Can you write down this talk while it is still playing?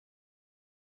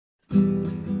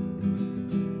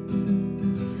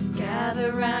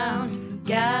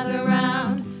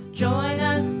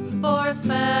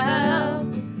spell.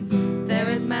 There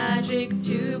is magic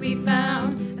to be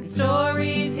found and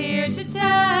stories here to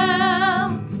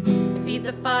tell. Feed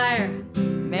the fire,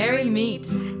 merry meet,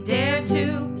 dare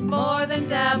to more than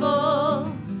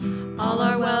dabble. All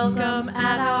are welcome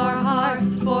at our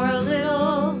hearth for a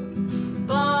little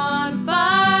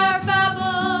bonfire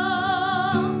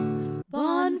babble.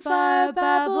 Bonfire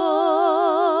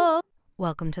babble.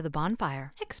 Welcome to the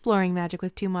Bonfire. Exploring magic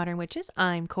with two modern witches.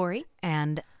 I'm Corey.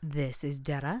 And this is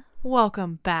Detta.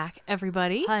 Welcome back,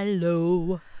 everybody.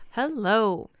 Hello.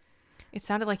 Hello. It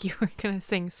sounded like you were going to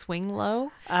sing Swing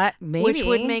Low. Maybe. Which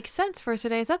would make sense for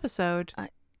today's episode.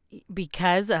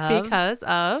 Because of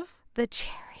the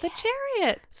chariot. The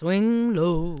chariot. Swing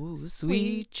low,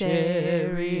 sweet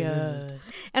chariot.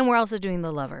 And we're also doing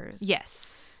the lovers.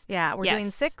 Yes. Yeah, we're doing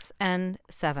 6 and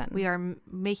 7. We are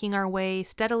making our way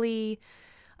steadily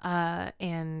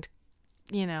and,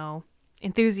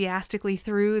 enthusiastically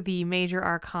through the major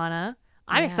arcana.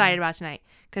 I'm excited about tonight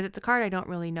because it's a card I don't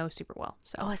really know super well.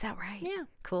 So. Oh, is that right? Yeah.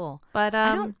 Cool. But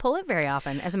I don't pull it very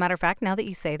often. As a matter of fact, now that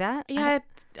you say that. Yeah,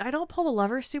 I don't pull the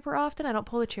lovers super often. I don't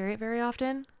pull the chariot very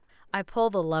often. I pull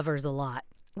the lovers a lot.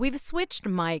 We've switched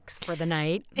mics for the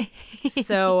night,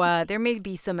 so there may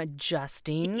be some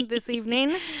adjusting this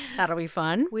evening. That'll be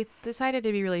fun. We decided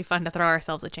to be really fun to throw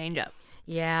ourselves a change up.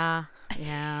 Yeah.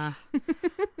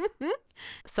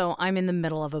 So I'm in the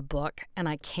middle of a book, and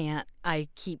I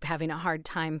keep having a hard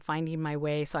time finding my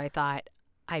way, so I thought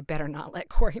I better not let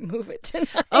Corey move it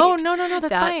tonight. Oh, no, that's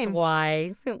fine. That's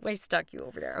why I stuck you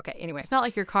over there. Okay, anyway. It's not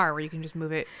like your car where you can just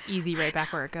move it easy right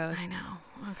back where it goes. I know.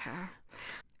 Okay.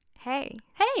 Hey.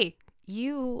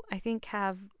 You, I think,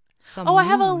 have some I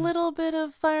have a news. little bit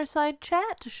of fireside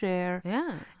chat to share.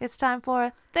 Yeah. It's time for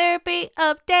a therapy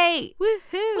update.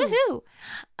 Woohoo.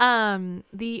 Woohoo.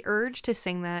 The urge to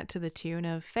sing that to the tune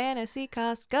of Fantasy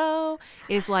Costco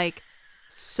is like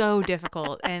so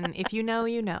difficult. And if you know,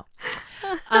 you know.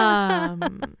 I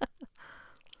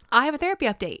have a therapy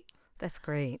update. That's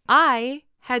great. I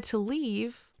had to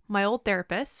leave my old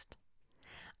therapist,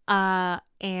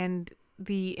 and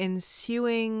the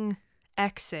ensuing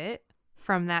exit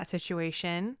from that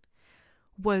situation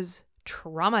was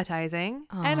traumatizing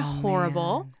and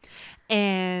horrible.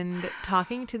 And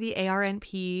talking to the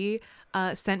ARNP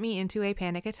sent me into a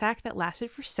panic attack that lasted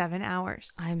for 7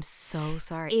 hours. I'm so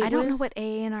sorry. I don't know what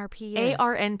ANRP is.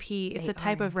 ARNP, it's a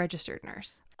type of registered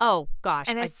nurse. Oh, gosh.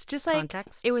 And it's just like,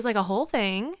 context. it was like a whole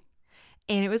thing.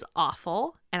 And it was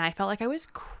awful. And I felt like I was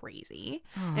crazy.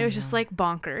 And it was just like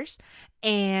bonkers.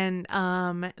 And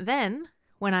then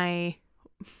when I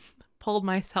pulled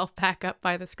myself back up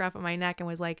by the scruff of my neck and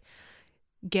was like,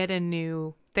 get a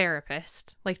new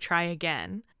therapist, like try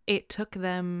again. It took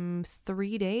them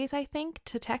 3 days, I think,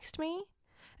 to text me.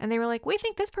 And they were like, we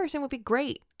think this person would be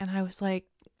great. And I was like,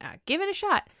 give it a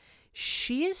shot.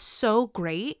 She is so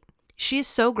great.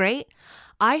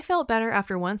 I felt better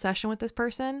after one session with this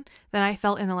person than I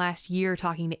felt in the last year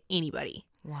talking to anybody.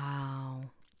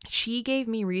 Wow. She gave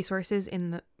me resources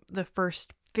in the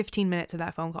first 15 minutes of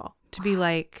that phone call to be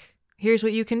like, here's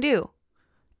what you can do.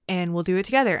 And we'll do it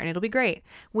together and it'll be great.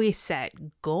 We set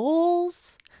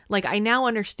goals. Like, I now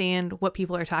understand what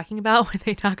people are talking about when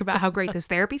they talk about how great this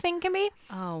therapy thing can be.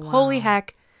 Oh, wow. Holy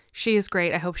heck. She is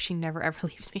great. I hope she never, ever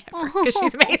leaves me ever because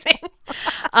she's amazing.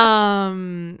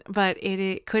 But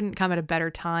it couldn't come at a better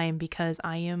time because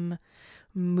I am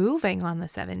moving on the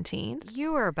 17th.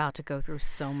 You are about to go through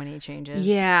so many changes.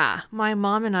 Yeah. My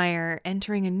mom and I are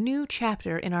entering a new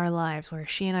chapter in our lives where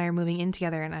she and I are moving in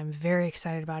together, and I'm very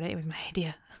excited about it. It was my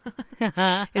idea.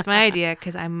 It's my idea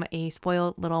because I'm a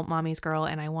spoiled little mommy's girl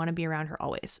and I want to be around her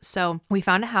always. So we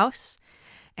found a house.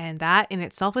 And that in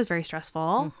itself was very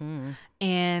stressful. Mm-hmm.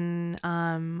 And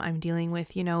I'm dealing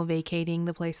with, vacating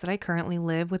the place that I currently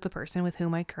live with the person with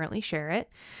whom I currently share it.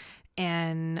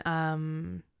 And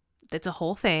it's a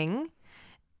whole thing.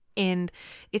 And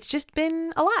it's just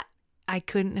been a lot. I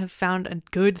couldn't have found a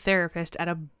good therapist at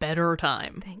a better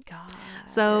time. Thank God.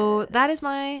 So that is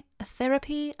my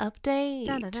therapy update.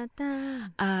 Da, da, da,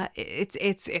 da.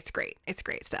 It's great. It's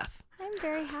great stuff. I'm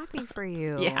very happy for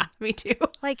you. Yeah, me too.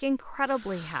 Like,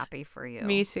 incredibly happy for you.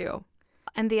 Me too.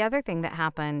 And the other thing that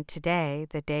happened today,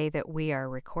 the day that we are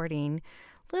recording,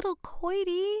 little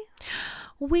Coity.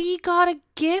 We got a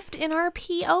gift in our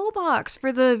P.O. box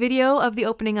for the video of the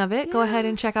opening of it. Yeah. Go ahead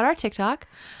and check out our TikTok.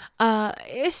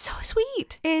 It's so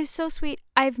sweet. It is so sweet.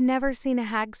 I've never seen a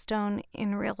hagstone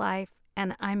in real life,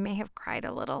 and I may have cried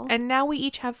a little. And now we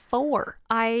each have 4.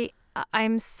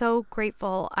 I'm so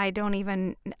grateful.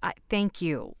 Thank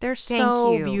you. They're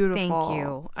so beautiful. Thank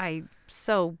you. I'm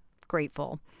so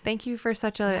grateful. Thank you for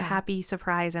such a happy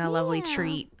surprise and a lovely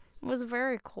treat. It was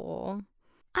very cool.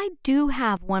 I do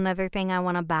have one other thing I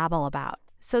want to babble about.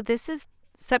 So this is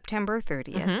September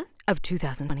 30th of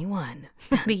 2021.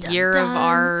 The year of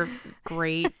our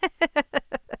great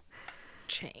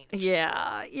change.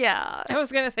 Yeah. I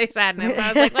was going to say sadness, but I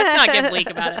was like, let's not get bleak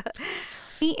about it.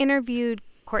 We interviewed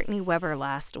Courtney Weber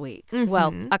last week.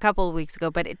 Well, a couple of weeks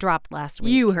ago, but it dropped last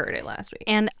week. You heard it last week.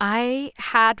 And I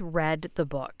had read the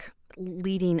book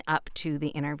leading up to the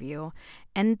interview.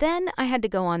 And then I had to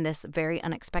go on this very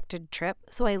unexpected trip.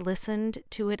 So I listened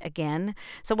to it again.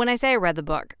 So when I say I read the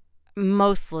book,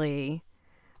 mostly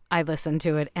I listened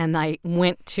to it and I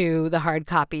went to the hard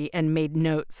copy and made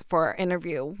notes for our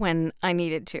interview when I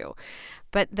needed to.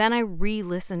 But then I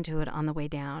re-listened to it on the way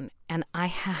down, and I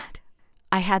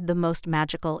had the most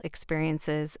magical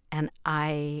experiences, and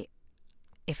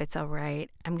if it's all right,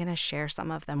 I'm going to share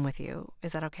some of them with you.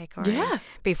 Is that okay, Corey? Yeah.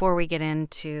 Before we get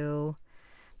into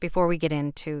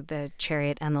the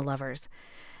Chariot and the Lovers.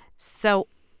 So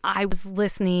I was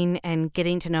listening and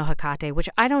getting to know Hecate, which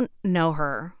I don't know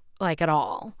her like at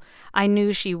all. I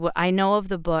knew I know of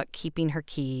the book Keeping Her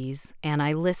Keys, and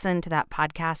I listen to that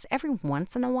podcast every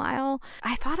once in a while.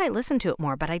 I thought I listened to it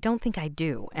more, but I don't think I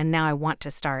do. And now I want to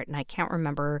start, and I can't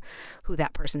remember who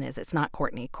that person is. It's not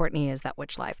Courtney. Courtney is That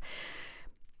Witch Life.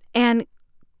 And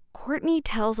Courtney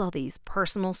tells all these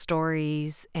personal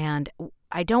stories, and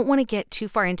I don't want to get too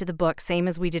far into the book, same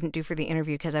as we didn't do for the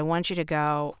interview, because I want you to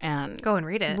go and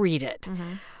read it.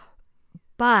 Mm-hmm.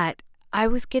 But I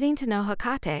was getting to know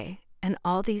Hecate, and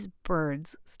all these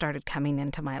birds started coming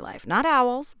into my life. Not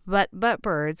owls, but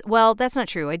birds. Well, that's not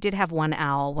true. I did have one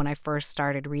owl when I first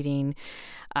started reading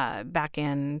back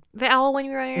in... The owl when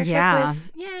you were on your trip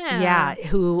with? Yeah,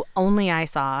 who only I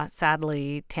saw.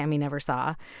 Sadly, Tammy never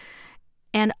saw.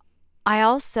 And I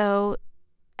also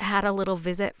had a little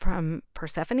visit from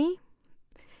Persephone.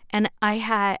 And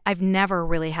I've never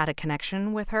really had a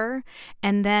connection with her.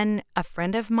 And then a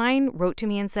friend of mine wrote to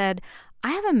me and said,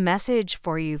 I have a message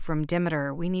for you from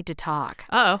Demeter. We need to talk.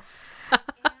 Oh.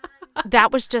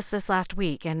 That was just this last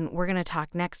week, and we're going to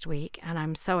talk next week. And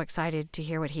I'm so excited to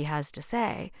hear what he has to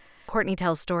say. Courtney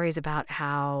tells stories about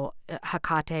how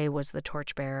Hecate was the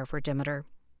torchbearer for Demeter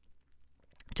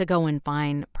to go and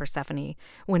find Persephone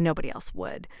when nobody else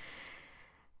would.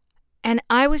 And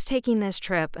I was taking this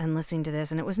trip and listening to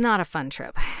this, and it was not a fun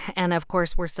trip. And of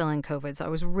course, we're still in COVID, so I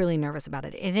was really nervous about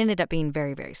it. It ended up being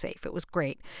very, very safe. It was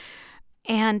great.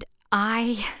 And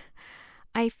I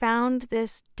found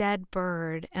this dead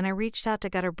bird, and I reached out to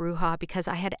Gutter Bruja because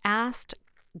I had asked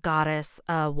Goddess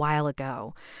a while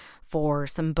ago for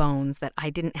some bones that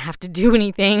I didn't have to do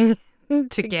anything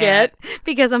to get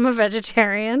because I'm a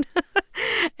vegetarian.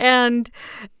 And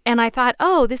I thought,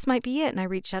 oh, this might be it. And I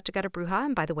reached out to Gutter Bruja,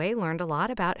 and by the way, learned a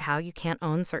lot about how you can't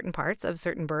own certain parts of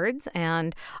certain birds.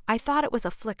 And I thought it was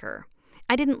a flicker.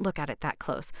 I didn't look at it that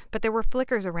close, but there were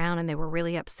flickers around, and they were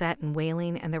really upset and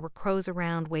wailing, and there were crows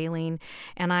around wailing.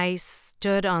 And I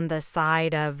stood on the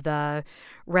side of the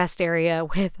rest area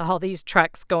with all these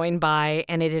trucks going by,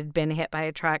 and it had been hit by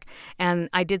a truck. And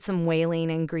I did some wailing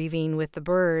and grieving with the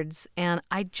birds, and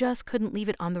I just couldn't leave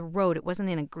it on the road. It wasn't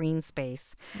in a green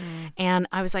space. And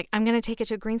I was like, I'm going to take it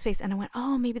to a green space. And I went,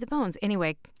 oh, maybe the bones.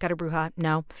 Anyway, Gutter Bruja,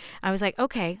 no. I was like,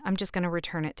 okay, I'm just going to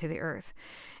return it to the earth.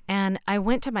 And I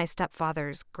went to my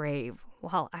stepfather's grave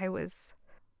while I was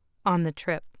on the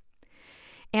trip.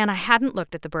 And I hadn't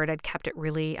looked at the bird.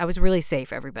 I was really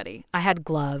safe, everybody. I had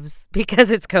gloves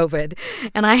because it's COVID.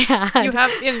 And I had... You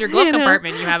have, in your glove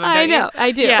compartment, you have them, I know,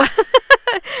 I do. Yeah.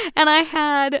 And I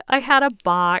had a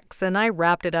box, and I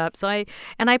wrapped it up. So I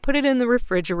put it in the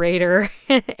refrigerator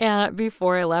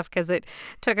before I left, because it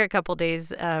took a couple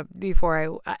days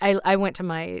before I went to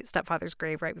my stepfather's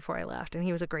grave right before I left. And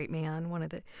he was a great man, one of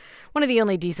the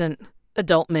only decent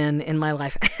adult men in my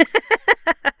life.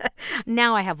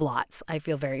 Now I have lots. I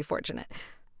feel very fortunate.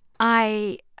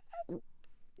 I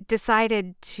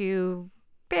decided to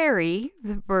bury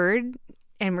the bird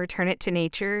and return it to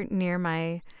nature near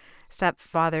my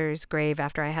stepfather's grave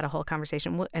after I had a whole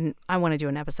conversation, and I want to do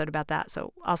an episode about that,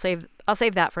 so I'll save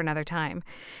that for another time.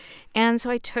 And so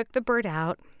I took the bird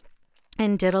out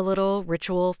and did a little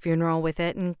ritual funeral with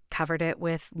it and covered it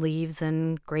with leaves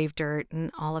and grave dirt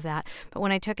and all of that. But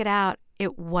when I took it out,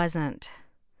 it wasn't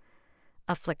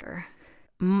a flicker.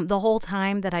 The whole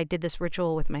time that I did this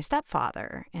ritual with my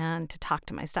stepfather and to talk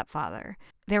to my stepfather,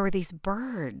 there were these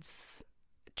birds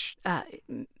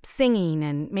singing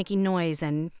and making noise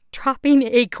and dropping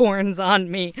acorns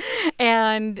on me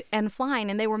and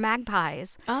flying, and they were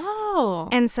magpies. Oh.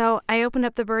 And so I opened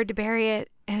up the bird to bury it,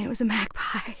 and it was a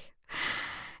magpie.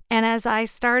 And as I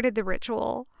started the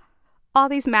ritual, all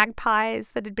these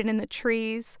magpies that had been in the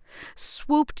trees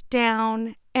swooped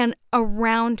down and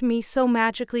around me so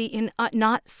magically,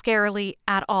 not scarily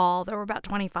at all. There were about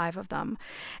 25 of them,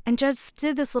 and just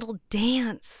did this little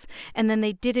dance. And then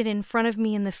they did it in front of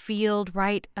me in the field,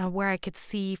 right where I could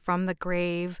see from the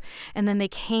grave. And then they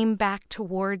came back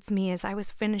towards me as I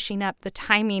was finishing up, the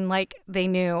timing like they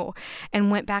knew,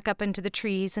 and went back up into the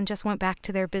trees and just went back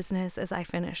to their business as I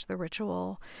finished the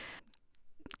ritual,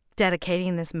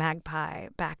 dedicating this magpie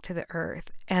back to the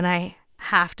earth. And I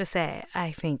have to say,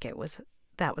 I think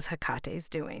that was Hecate's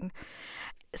doing.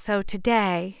 So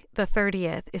today, the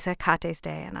 30th, is Hecate's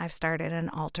Day, and I've started an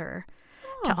altar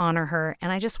to honor her.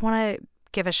 And I just want to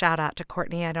give a shout out to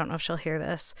Courtney. I don't know if she'll hear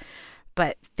this,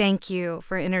 but thank you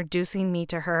for introducing me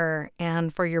to her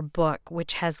and for your book,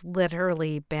 which has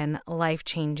literally been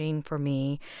life-changing for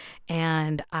me.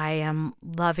 And I am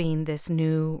loving this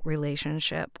new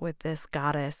relationship with this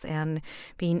goddess and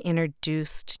being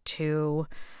introduced to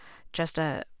just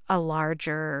a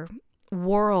larger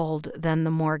world than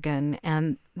the Morgan.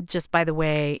 And just by the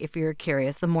way, if you're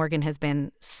curious, the Morgan has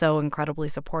been so incredibly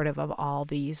supportive of all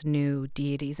these new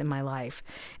deities in my life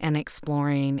and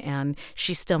exploring, and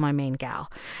she's still my main gal.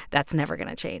 That's never going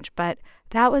to change. But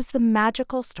that was the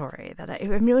magical story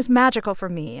it was magical for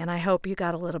me, and I hope you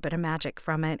got a little bit of magic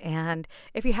from it. And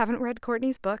if you haven't read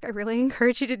Courtney's book, I really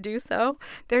encourage you to do so.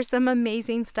 There's some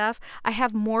amazing stuff. I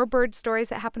have more bird stories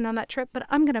that happened on that trip, but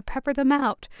I'm going to pepper them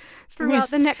out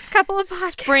throughout the next couple of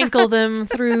podcasts. Sprinkle them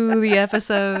through the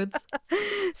episodes.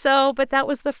 So, but that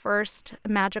was the first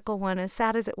magical one, as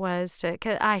sad as it was.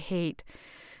 Cause I hate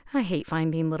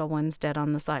finding little ones dead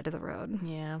on the side of the road.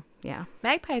 Yeah.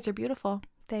 Magpies are beautiful.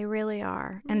 They really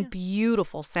are. And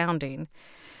beautiful sounding.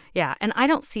 Yeah. And I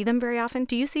don't see them very often.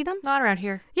 Do you see them? Not around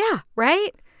here. Yeah.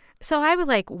 Right? So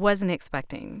I wasn't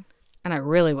expecting, and I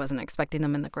really wasn't expecting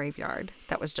them in the graveyard.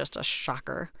 That was just a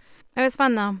shocker. It was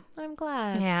fun, though. I'm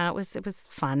glad. Yeah, it was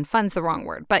fun. Fun's the wrong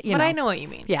word, but you know. But I know what you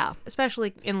mean. Yeah.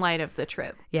 Especially in light of the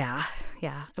trip. Yeah.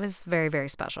 It was very, very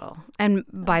special. And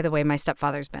by the way, my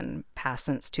stepfather's been passed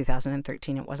since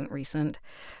 2013. It wasn't recent,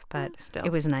 but Still.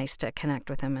 It was nice to connect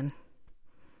with him and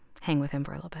hang with him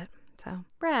for a little bit. So,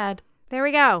 Brad. there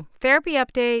we go. Therapy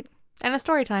update. And a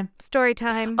story time. Story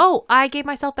time. Oh, I gave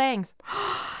myself bangs.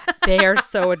 They are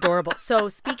so adorable. So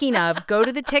speaking of, go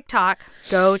to TikTok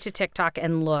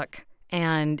and look.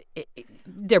 And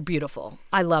they're beautiful.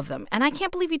 I love them. And I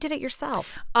can't believe you did it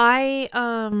yourself. I,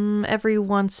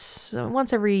 once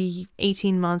every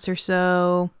 18 months or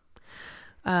so,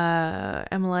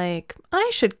 I'm like, I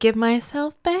should give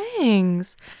myself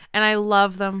bangs. And I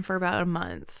love them for about a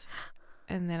month.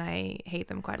 And then I hate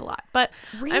them quite a lot. But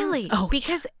really?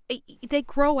 Because they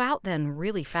grow out then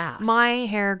really fast. My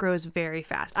hair grows very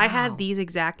fast. Wow. I had these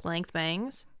exact length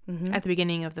bangs mm-hmm. at the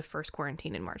beginning of the first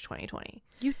quarantine in March 2020.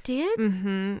 You did?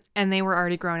 Mm-hmm. And they were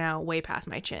already grown out way past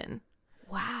my chin.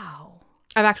 Wow.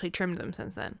 I've actually trimmed them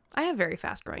since then. I have very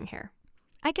fast growing hair.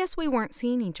 I guess we weren't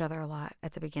seeing each other a lot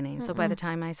at the beginning. So by the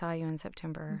time I saw you in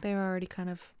September. They were already kind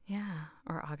of. Yeah.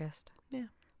 Or August. Yeah.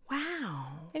 Wow.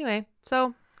 Anyway,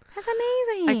 so. That's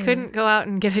amazing. I couldn't go out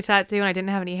and get a tattoo and I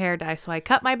didn't have any hair dye, so I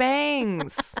cut my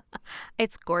bangs.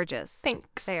 It's gorgeous.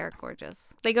 Thanks. They are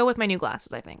gorgeous. They go with my new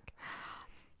glasses, I think.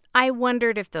 I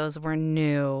wondered if those were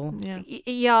new. Yeah.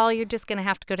 Y'all, you're just going to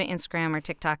have to go to Instagram or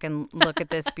TikTok and look at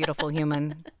this beautiful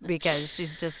human because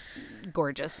she's just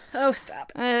gorgeous. Oh,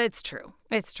 stop. It's true.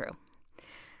 It's true.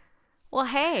 Well,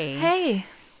 hey. Hey.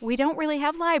 We don't really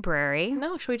have library.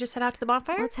 No, should we just head out to the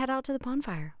bonfire? Let's head out to the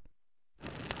bonfire.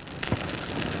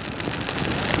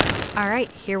 All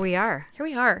right, here we are. Here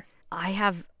we are. I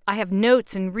have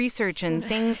notes and research and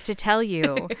things to tell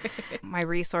you. My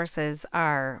resources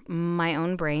are my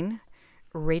own brain,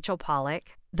 Rachel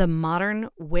Pollack, the Modern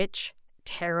Witch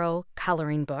Tarot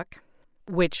Coloring Book,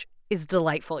 which is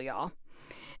delightful, y'all.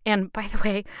 And by the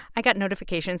way, I got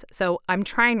notifications, so I'm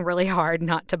trying really hard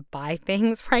not to buy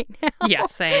things right now. Yeah,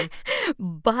 same.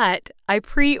 But I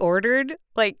pre-ordered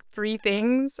like 3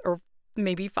 things or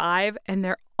maybe 5, and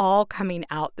they're all coming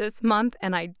out this month.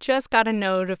 And I just got a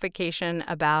notification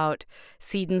about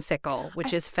Seed and Sickle,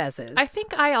 which is Fez's. I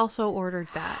think I also ordered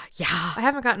that. Yeah. I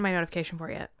haven't gotten my notification for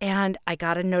it yet. And I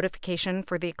got a notification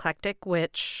for The Eclectic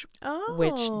Witch,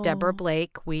 which Deborah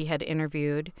Blake we had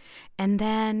interviewed. And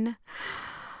then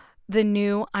the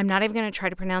new, I'm not even going to try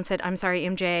to pronounce it. I'm sorry,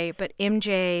 MJ, but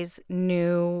MJ's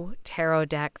new tarot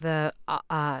deck, the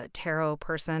tarot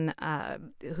person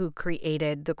who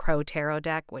created the Crow Tarot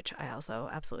deck, which I also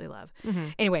absolutely love. Mm-hmm.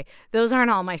 Anyway, those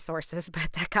aren't all my sources,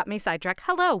 but that got me sidetracked.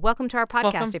 Hello, welcome to our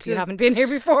podcast if you haven't been here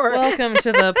before. Welcome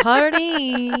to the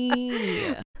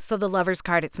party. So the Lover's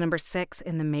card, it's number 6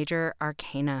 in the Major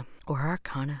Arcana, or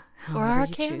Arcana, Or However you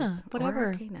Arcana, choose. whatever. Or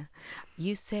Arcana.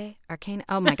 You say Arcana.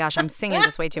 Oh my gosh, I'm singing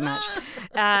this way too much.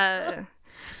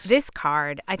 This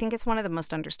card, I think it's one of the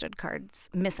most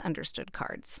misunderstood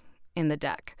cards in the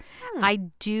deck. I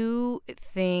do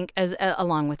think,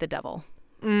 along with the Devil,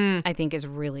 I think is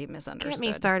really misunderstood. Get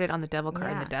me started on the Devil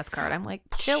card and the Death card. I'm like,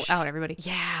 chill out, everybody.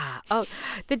 Yeah. Oh,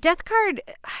 the Death card,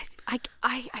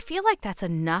 I feel like that's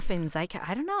enough in Zeitgeist.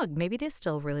 I don't know. Maybe it is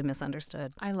still really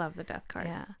misunderstood. I love the Death card.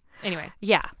 Yeah. Anyway.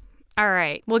 Yeah. All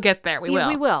right. We'll get there. We will.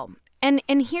 We will. And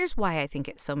here's why I think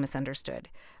it's so misunderstood.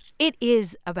 It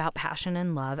is about passion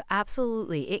and love.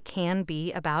 Absolutely. It can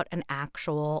be about an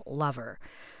actual lover.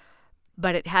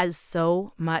 But it has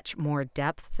so much more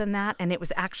depth than that. And it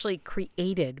was actually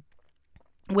created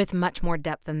with much more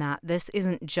depth than that. This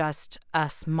isn't just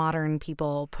us modern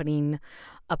people putting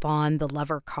up on the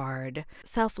lover card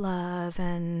self-love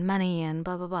and money and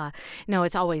blah, blah, blah. No,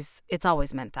 it's always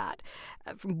meant that.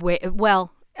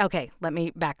 Well, okay, let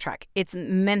me backtrack. It's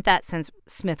meant that since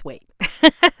Smith-Waite.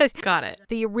 Got it.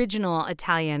 The original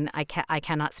Italian I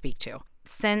cannot speak to.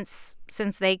 Since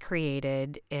they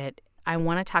created it, I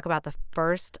want to talk about the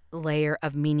first layer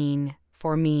of meaning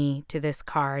for me to this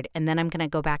card, and then I'm going to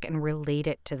go back and relate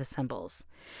it to the symbols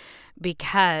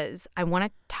because I want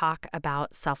to talk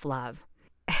about self-love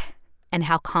and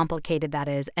how complicated that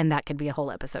is, and that could be a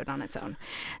whole episode on its own.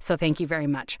 So thank you very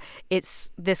much.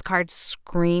 This card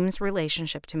screams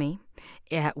relationship to me.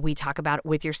 We talk about it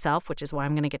with yourself, which is why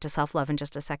I'm going to get to self-love in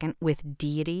just a second, with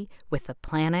deity, with the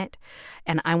planet.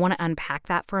 And I want to unpack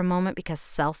that for a moment because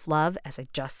self-love, as I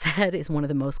just said, is one of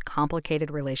the most complicated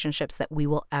relationships that we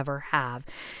will ever have.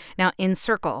 Now, in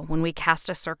circle, when we cast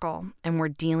a circle and we're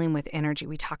dealing with energy,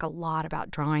 we talk a lot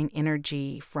about drawing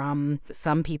energy from,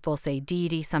 some people say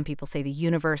deity, some people say the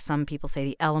universe, some people say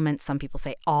the elements, some people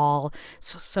say all.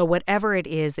 So whatever it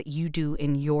is that you do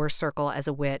in your circle as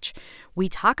a witch, we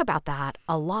talk about that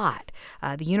a lot,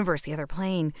 the universe, the other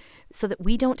plane, so that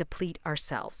we don't deplete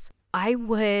ourselves. I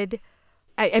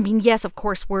mean, yes, of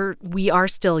course, we are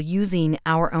still using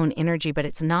our own energy, but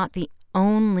it's not the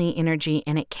only energy,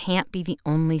 and it can't be the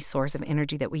only source of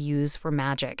energy that we use for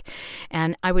magic.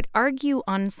 And I would argue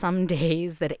on some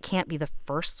days that it can't be the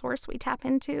first source we tap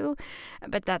into,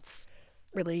 but that's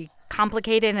really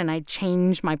complicated, and I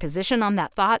change my position on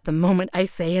that thought the moment I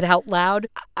say it out loud.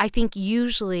 I think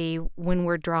usually when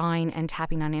we're drawing and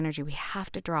tapping on energy, we have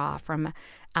to draw from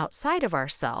outside of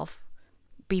ourself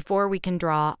before we can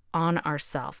draw on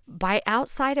ourself. By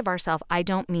outside of ourself, I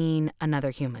don't mean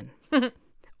another human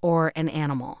or an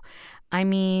animal. I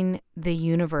mean the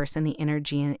universe and the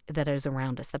energy that is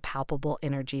around us, the palpable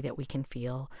energy that we can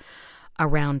feel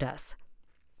around us.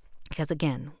 Because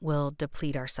again, we'll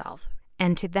deplete ourselves.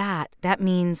 And to that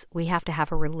means we have to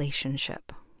have a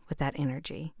relationship with that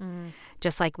energy.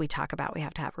 Just like we talk about, we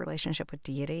have to have a relationship with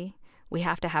deity. We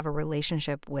have to have a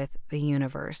relationship with the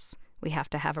universe. We have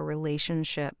to have a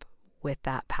relationship with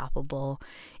that palpable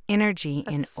energy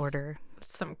in order.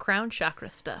 That's some crown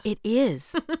chakra stuff. It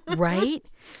is, right?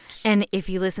 And if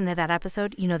you listen to that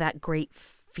episode, you know that great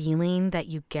feeling that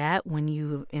you get when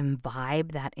you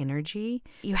imbibe that energy.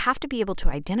 You have to be able to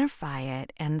identify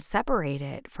it and separate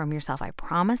it from yourself. I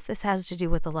promise this has to do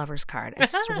with the Lover's card. I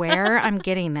swear I'm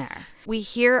getting there. We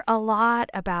hear a lot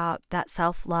about that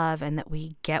self-love and that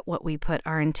we get what we put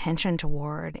our intention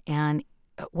toward, and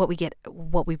what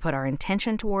we put our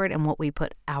intention toward and what we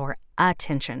put our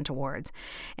attention towards.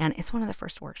 And it's one of the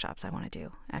first workshops I want to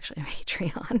do, actually, on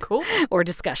Patreon. Cool. Or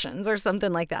discussions or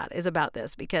something like that is about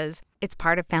this, because it's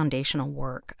part of foundational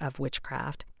work of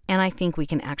witchcraft. And I think we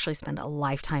can actually spend a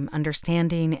lifetime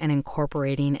understanding and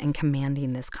incorporating and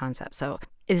commanding this concept. So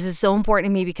this is so important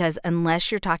to me because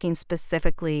unless you're talking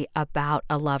specifically about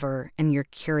a lover and you're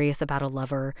curious about a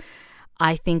lover,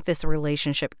 I think this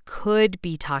relationship could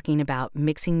be talking about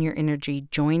mixing your energy,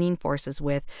 joining forces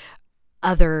with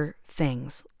other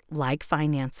things like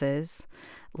finances,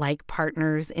 like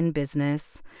partners in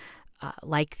business,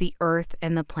 like the earth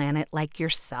and the planet, like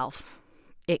yourself.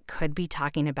 It could be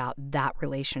talking about that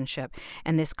relationship.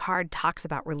 And this card talks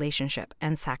about relationship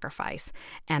and sacrifice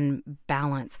and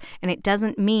balance. And it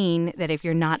doesn't mean that if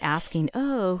you're not asking,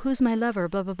 oh, who's my lover,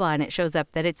 blah, blah, blah, and it shows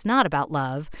up that it's not about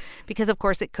love, because of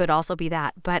course it could also be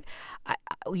that. But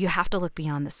you have to look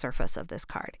beyond the surface of this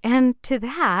card. And to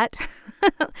that,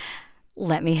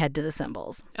 let me head to the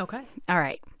symbols. Okay. All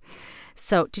right.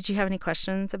 So did you have any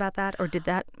questions about that? Or did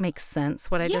that make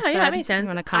sense, what I just said? Yeah, it made sense.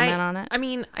 You want to comment on it? I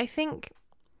mean, I think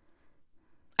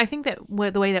I think that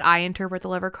the way that I interpret the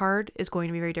lover card is going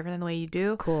to be very different than the way you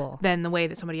do. Cool. Than the way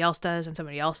that somebody else does and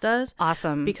somebody else does.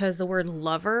 Awesome. Because the word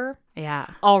lover yeah.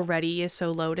 already is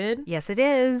so loaded. Yes, it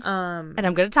is. And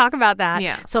I'm going to talk about that.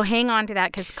 Yeah. So hang on to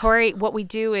that because Corey, what we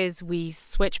do is we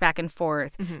switch back and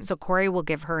forth. Mm-hmm. So Corey will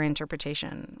give her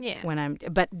interpretation. Yeah. When I'm,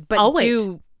 but I'll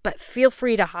wait. But feel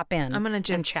free to hop in. I'm gonna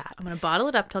and chat. I'm gonna bottle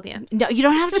it up till the end. No, you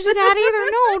don't have to do that either.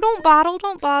 No,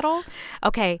 don't bottle.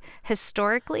 Okay,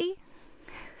 historically,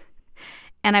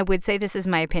 and I would say this is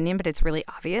my opinion, but it's really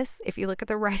obvious. If you look at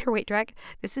the Rider-Waite-Direct,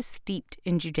 this is steeped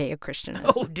in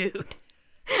Judeo-Christianism. Oh, dude.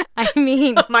 I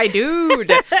mean, my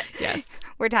dude. Yes.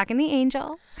 We're talking the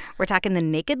angel. We're talking the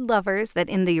naked lovers that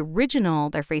in the original,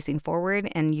 they're facing forward,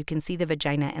 and you can see the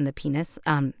vagina and the penis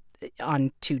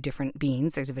on two different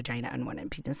beings. There's a vagina on one and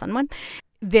penis on one.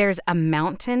 There's a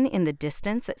mountain in the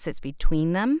distance that sits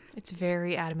between them. It's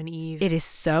very Adam and Eve. It is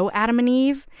so Adam and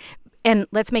Eve. And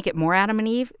let's make it more Adam and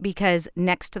Eve because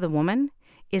next to the woman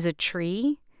is a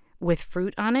tree with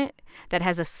fruit on it that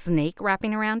has a snake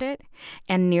wrapping around it.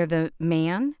 And near the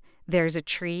man, there's a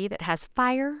tree that has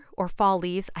fire or fall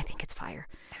leaves. I think it's fire.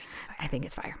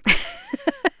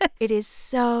 It is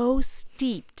so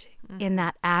steeped in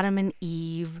that Adam and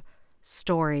Eve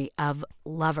story of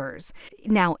lovers.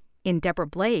 Now, in Deborah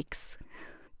Blake's,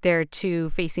 they're two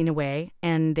facing away,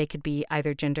 and they could be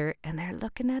either gender, and they're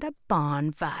looking at a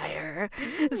bonfire.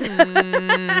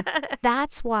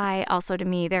 That's why, also to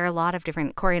me, there are a lot of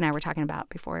different, Corey and I were talking about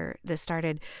before this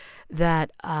started, that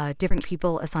different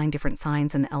people assign different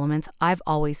signs and elements. I've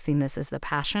always seen this as the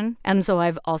passion, and so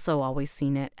I've also always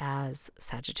seen it as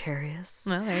Sagittarius.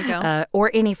 Well, there you go.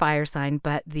 Or any fire sign,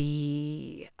 but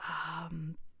the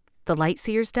Light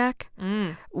Seers deck,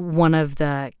 one of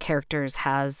the characters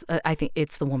has, I think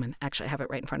it's the woman, actually I have it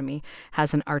right in front of me,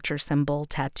 has an archer symbol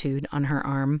tattooed on her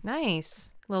arm.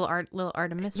 Nice. Little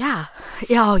Artemis. Yeah.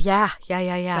 Oh, yeah.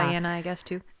 Diana, I guess,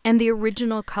 too. And the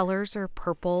original colors are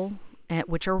purple,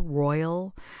 which are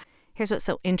royal. Here's what's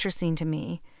so interesting to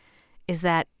me is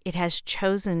that it has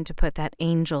chosen to put that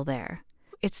angel there.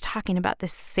 It's talking about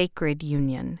this sacred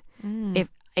union, if,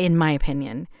 in my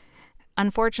opinion.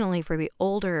 Unfortunately, for the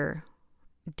older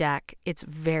deck, it's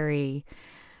very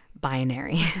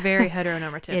binary. It's very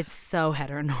heteronormative. It's so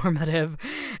heteronormative.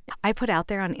 I put out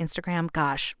there on Instagram,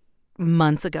 gosh,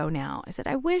 months ago now, I said,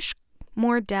 I wish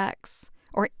more decks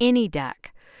or any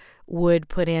deck would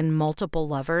put in multiple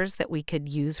lovers that we could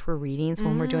use for readings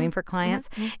when we're doing for clients.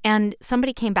 And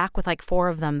somebody came back with like 4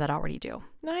 of them that already do.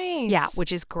 Nice. Yeah,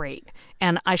 which is great.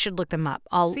 And I should look them up.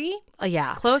 See?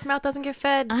 Yeah. Closed mouth doesn't get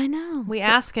fed. I know. We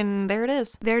ask and there it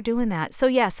is. They're doing that. So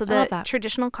yeah, so the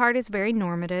traditional card is very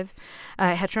normative,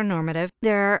 heteronormative.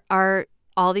 There are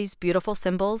all these beautiful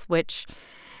symbols, which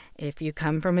if you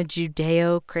come from a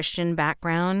Judeo-Christian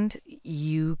background,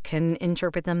 you can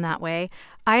interpret them that way.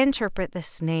 I interpret the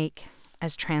snake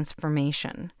as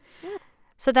transformation. Yeah.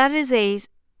 So that is a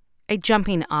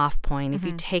jumping off point. If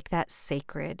you take that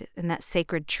sacred and that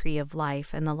sacred tree of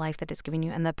life and the life that it's giving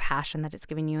you and the passion that it's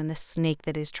giving you and the snake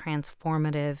that is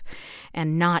transformative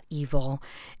and not evil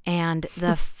and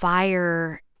the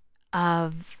fire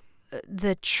of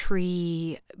the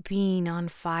tree being on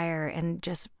fire and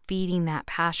just feeding that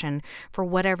passion for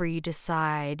whatever you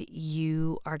decide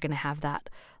you are going to have that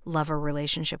lover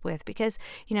relationship with. Because,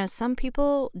 you know, some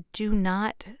people do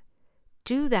not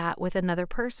do that with another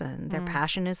person. Their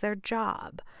passion is their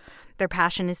job. Their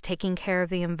passion is taking care of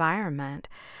the environment.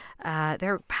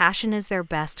 Their passion is their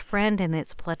best friend, and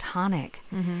it's platonic.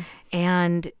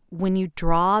 And when you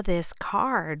draw this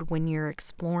card, when you're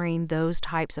exploring those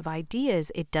types of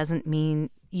ideas, it doesn't mean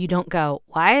you don't go,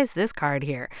 why is this card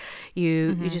here?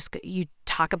 You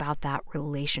talk about that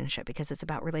relationship because it's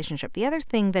about relationship. The other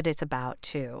thing that it's about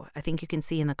too, I think you can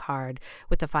see in the card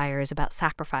with the fire, is about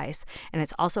sacrifice, and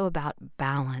it's also about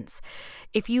balance.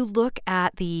 If you look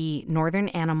at the Northern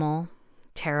Animal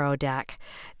tarot deck,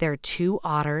 there are 2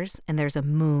 otters and there's a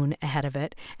moon ahead of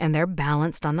it, and they're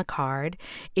balanced on the card.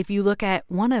 If you look at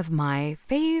one of my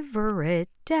favorite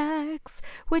decks,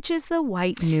 which is the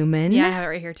White Newman. Yeah, I have it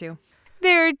right here too.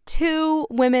 There are 2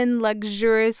 women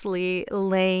luxuriously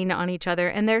laying on each other,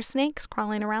 and there are snakes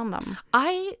crawling around them.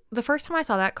 The first time I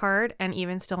saw that card, and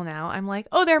even still now, I'm like,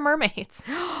 oh, they're mermaids.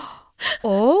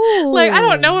 Oh. Like, I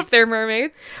don't know if they're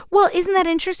mermaids. Well, isn't that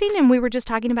interesting? And we were just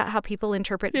talking about how people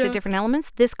interpret the different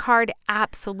elements. This card,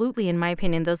 absolutely, in my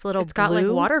opinion, those little It's got like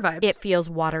water vibes. It feels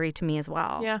watery to me as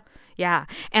well. Yeah. Yeah.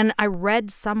 And I read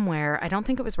somewhere, I don't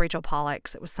think it was Rachel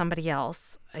Pollack's, it was somebody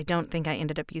else. I don't think I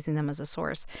ended up using them as a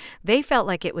source. They felt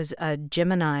like it was a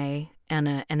Gemini and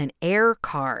an air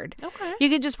card. Okay. You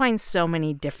could just find so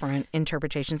many different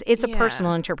interpretations. It's a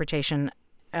personal interpretation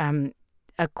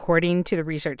according to the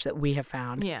research that we have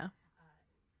found. Yeah.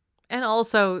 And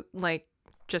also, like,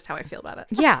 just how I feel about it.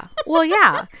 Yeah. Well,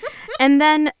 yeah. And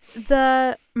then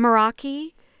the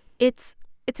Meraki, it's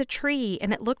a tree,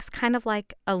 and it looks kind of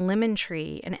like a lemon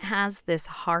tree, and it has this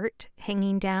heart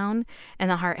hanging down, and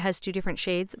the heart has 2 different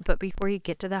shades. But before you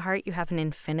get to the heart, you have an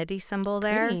infinity symbol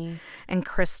there and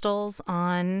crystals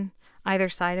on either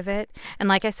side of it. And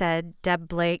like I said, Deb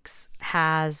Blake's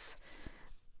has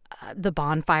the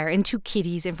bonfire and 2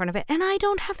 kitties in front of it, and I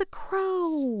don't have the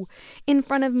crow in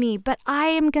front of me, but I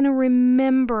am going to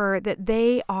remember that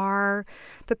they are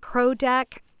the crow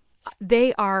deck.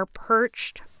 They are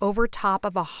perched over top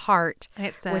of a heart, And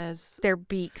it says, with their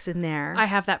beaks in there. I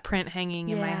have that print hanging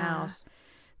in my house.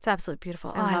 It's absolutely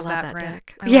beautiful. I love that print.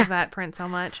 deck. I love that print so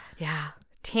much. Yeah.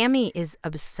 Tammy is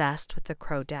obsessed with the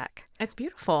crow deck. It's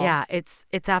beautiful. Yeah, it's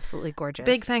absolutely gorgeous.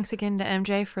 Big thanks again to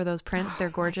MJ for those prints. They're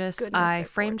gorgeous. goodness, I they're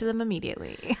framed gorgeous. them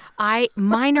immediately.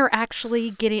 Mine are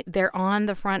actually they're on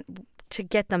the front to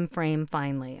get them framed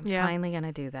finally. I'm Yeah. finally going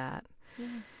to do that. Yeah.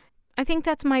 I think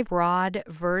that's my broad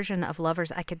version of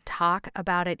Lovers. I could talk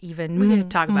about it even We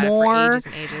could talk about more it for ages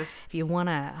and ages. if you want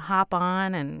to hop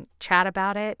on and chat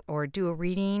about it or do a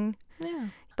reading. Yeah.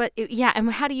 But yeah, and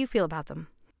how do you feel about them?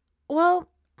 Well,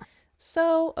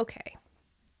 so, okay.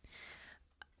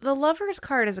 The Lover's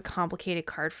card is a complicated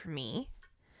card for me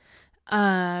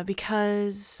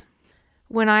because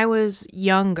when I was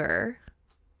younger,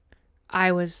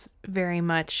 I was very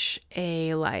much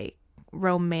a, like,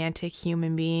 romantic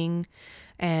human being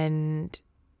and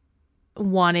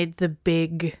wanted the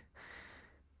big,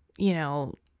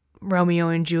 Romeo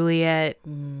and Juliet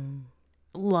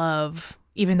love,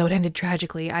 even though it ended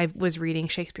tragically. I was reading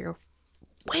Shakespeare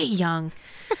way young.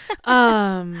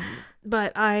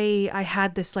 But I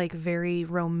had this, like, very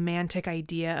romantic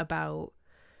idea about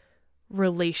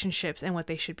relationships and what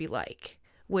they should be like,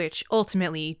 which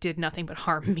ultimately did nothing but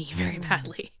harm me very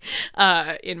badly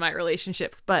in my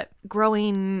relationships. But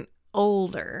growing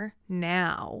older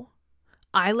now,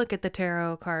 I look at the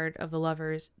tarot card of the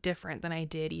Lovers different than I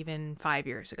did even 5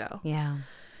 years ago. Yeah.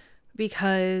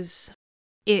 Because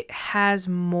it has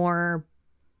more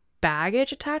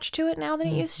baggage attached to it now than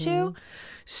it used to.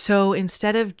 So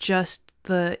instead of just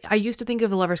I used to think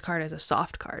of the Lover's card as a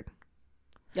soft card.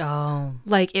 Oh.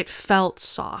 Like, it felt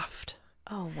soft.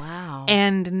 Oh, wow.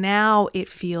 And now it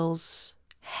feels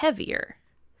heavier.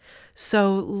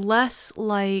 So less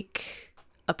like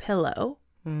a pillow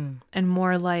and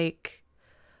more like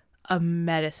a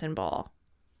medicine ball.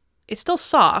 It's still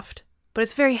soft, but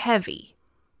it's very heavy.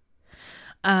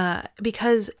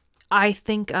 Because I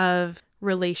think of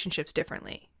relationships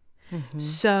differently.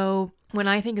 So when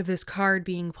I think of this card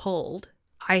being pulled,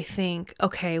 I think,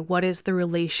 okay, what is the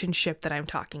relationship that I'm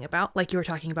talking about? Like you were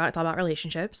talking about, it's all about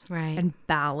relationships. Right. And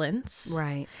balance.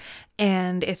 Right.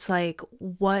 And it's like,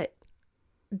 what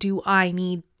do I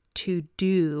need to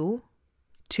do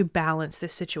to balance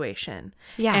this situation?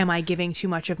 Yeah. Am I giving too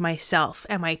much of myself?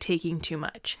 Am I taking too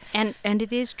much? And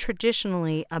it is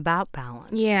traditionally about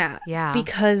balance. Yeah. Yeah.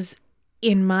 Because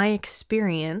in my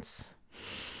experience,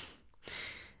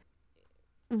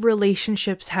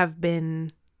 relationships have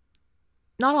been,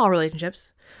 not all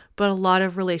relationships, but a lot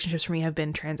of relationships for me have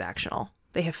been transactional.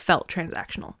 They have felt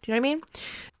transactional. Do you know what I mean?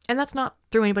 And that's not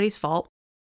through anybody's fault,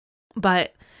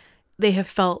 but they have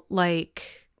felt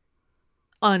like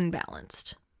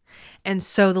unbalanced. And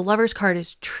so the Lover's card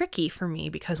is tricky for me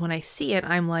because when I see it,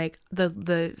 I'm like, the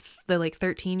like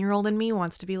 13-year-old in me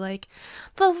wants to be like,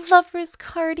 the Lover's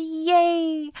card,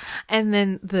 yay. And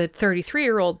then the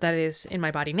 33-year-old that is in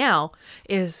my body now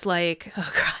is like,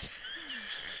 oh God.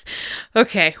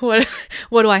 Okay, what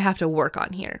do I have to work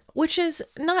on here? Which is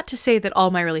not to say that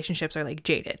all my relationships are like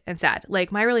jaded and sad.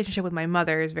 Like my relationship with my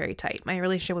mother is very tight. My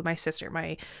relationship with my sister,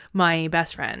 my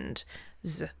best friend,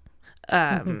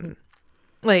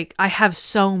 like I have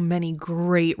so many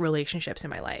great relationships in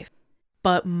my life.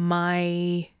 But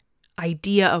my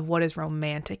idea of what is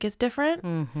romantic is different.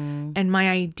 And my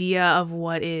idea of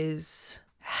what is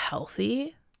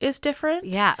healthy is different.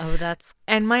 Yeah. Oh, that's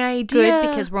And my idea, good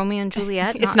because Romeo and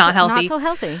Juliet, It's not healthy. Not so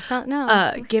healthy.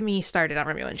 No. Get me started on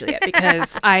Romeo and Juliet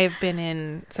because I've been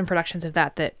in some productions of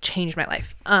that changed my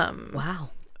life. Wow.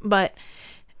 But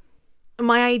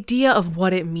my idea of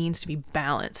what it means to be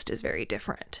balanced is very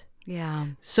different. Yeah.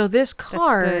 So this good.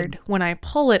 card, when I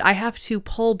pull it, I have to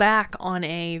pull back on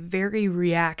a very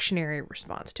reactionary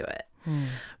response to it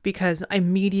because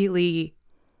immediately,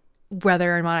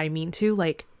 whether or not I mean to,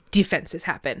 like, defenses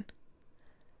happen.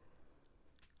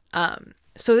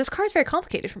 So this card's very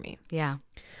complicated for me. Yeah.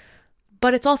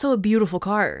 But it's also a beautiful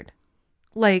card.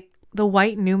 Like the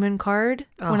White Newman card,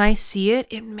 when I see it,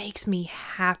 it makes me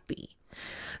happy.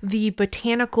 The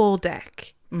botanical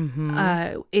deck,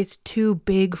 it's 2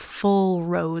 big full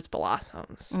rose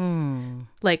blossoms,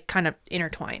 like kind of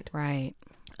intertwined. Right.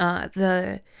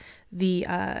 The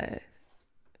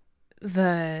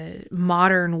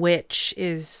modern witch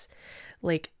is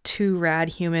like 2 rad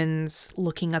humans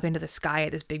looking up into the sky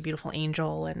at this big beautiful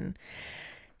angel, and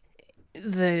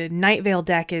the Night Vale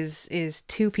deck is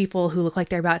 2 people who look like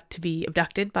they're about to be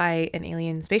abducted by an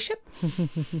alien spaceship.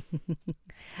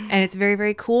 And it's very,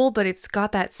 very cool, but it's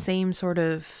got that same sort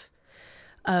of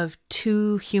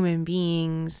 2 human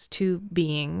beings, 2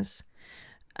 beings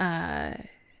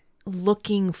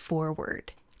looking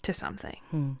forward to something.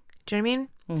 Do you know what I mean?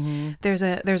 Mm-hmm.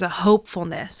 There's a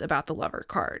hopefulness about the Lover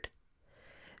card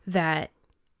that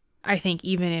I think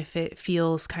even if it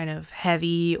feels kind of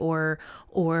heavy or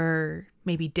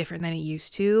maybe different than it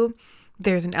used to,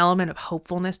 there's an element of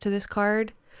hopefulness to this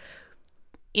card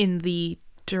in the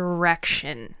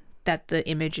direction that the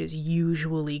images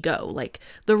usually go. Like,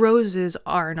 the roses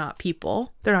are not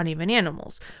people. They're not even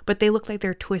animals, but they look like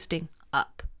they're twisting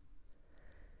up.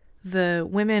 The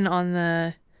women on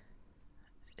the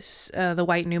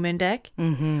White Newman deck,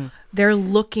 they're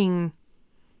looking...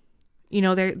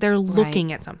 they're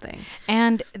looking at something.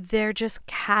 And they're just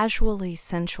casually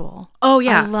sensual. Oh,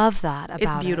 yeah. I love that about it.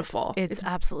 It's beautiful. It's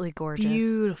absolutely gorgeous.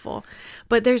 Beautiful.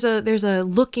 But there's a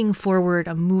looking forward,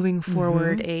 a moving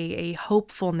forward, a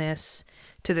hopefulness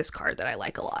to this card that I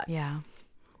like a lot. Yeah.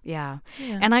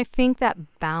 And I think that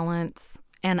balance,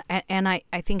 and I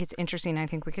think it's interesting. I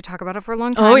think we could talk about it for a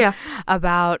long time. Oh, yeah.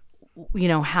 About,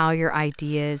 how your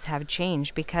ideas have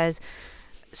changed, because...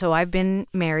 So I've been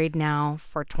married now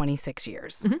for 26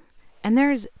 years. Mm-hmm. And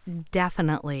there's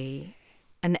definitely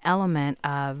an element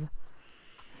of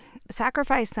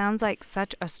sacrifice. Sounds like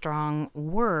such a strong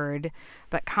word,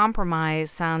 but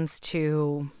compromise sounds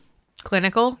too...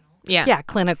 clinical? Yeah. Yeah,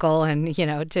 clinical, and,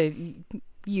 to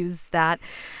use that.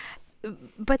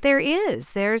 But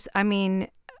there's,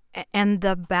 and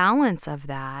the balance of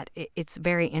that, it's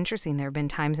very interesting. There have been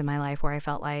times in my life where I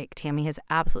felt like Tammy has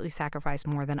absolutely sacrificed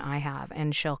more than I have.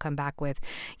 And she'll come back with,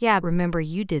 yeah, remember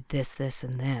you did this, this,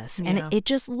 and this. Yeah. And it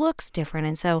just looks different.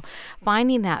 And so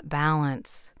finding that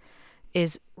balance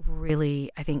is really,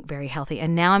 I think, very healthy.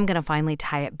 And now I'm going to finally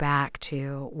tie it back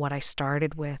to what I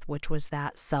started with, which was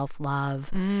that self-love.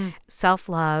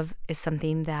 Self-love is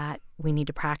something that we need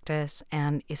to practice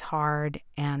and is hard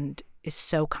and is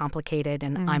so complicated,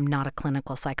 and I'm not a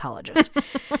clinical psychologist.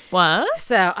 What?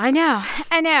 So I know,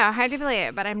 hard to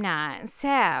believe, but I'm not.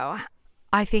 So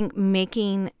I think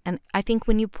I think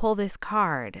when you pull this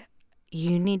card,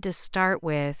 you need to start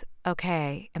with,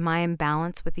 okay, am I in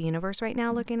balance with the universe right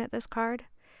now looking at this card?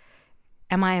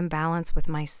 Am I in balance with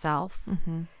myself?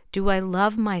 Mm-hmm. Do I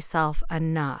love myself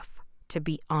enough to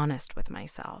be honest with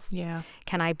myself? Yeah.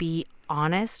 Can I be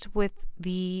honest with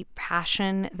the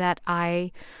passion that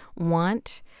I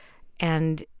want?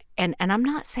 And I'm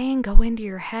not saying go into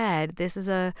your head. This is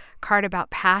a card about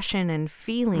passion and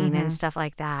feeling and stuff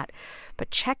like that.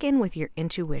 But check in with your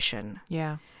intuition.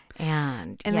 Yeah.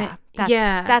 And that's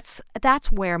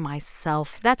where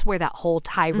that's where that whole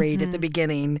tirade at the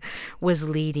beginning was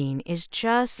leading, is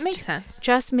just makes sense.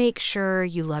 Just make sure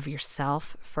you love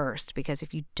yourself first, because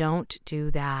if you don't do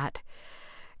that,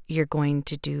 you're going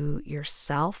to do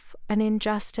yourself an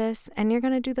injustice, and you're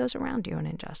going to do those around you an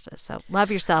injustice. So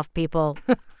love yourself, people.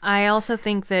 I also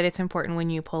think that it's important when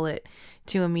you pull it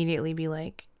to immediately be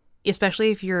like, especially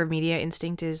if your immediate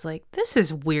instinct is like, this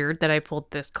is weird that I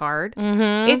pulled this card.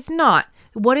 It's not.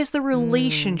 What is the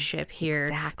relationship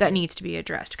here that needs to be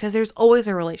addressed? Because there's always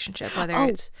a relationship, whether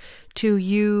it's to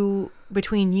you,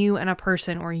 between you and a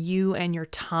person, or you and your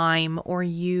time, or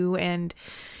you and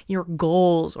your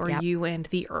goals, or you and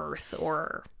the earth,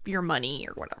 or your money,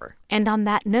 or whatever. And on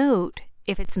that note,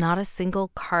 if it's not a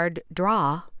single card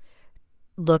draw,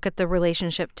 look at the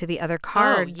relationship to the other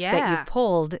cards that you've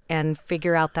pulled and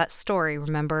figure out that story.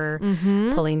 Remember,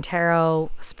 pulling tarot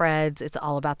spreads, it's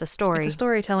all about the story. It's a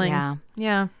storytelling.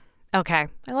 Yeah. Okay.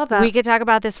 I love that. We could talk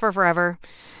about this for forever.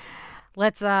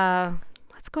 Let's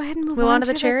go ahead and move on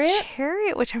to the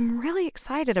chariot, which I'm really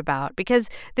excited about, because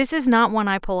this is not one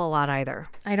I pull a lot either.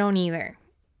 I don't either.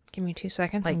 Give me 2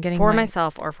 seconds. Like, I'm getting for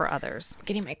myself or for others.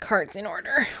 Getting my cards in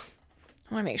order.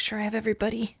 I want to make sure I have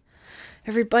everybody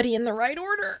in the right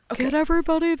order. Okay. Get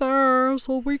everybody there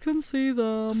so we can see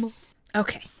them.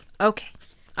 Okay. All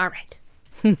right.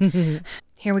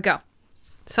 Here we go.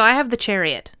 So I have the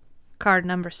Chariot, card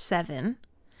number 7.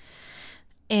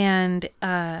 And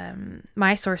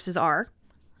my sources are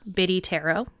Biddy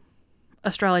Tarot,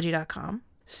 astrology.com,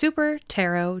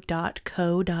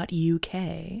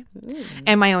 supertarot.co.uk,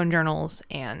 and my own journals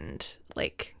and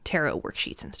like tarot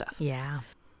worksheets and stuff. Yeah.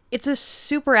 It's a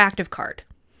super active card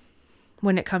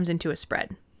when it comes into a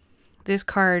spread. This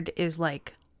card is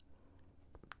like,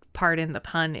 pardon the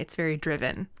pun, it's very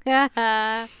driven.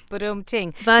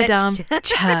 Ba-dum-ting.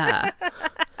 Ba-dum-cha.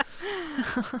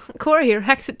 Corey, you're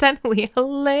accidentally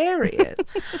hilarious.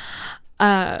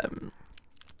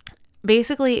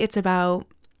 Basically, it's about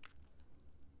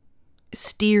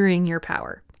steering your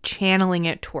power, channeling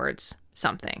it towards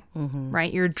something,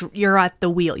 right? You're at the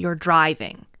wheel, you're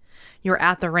driving, you're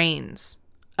at the reins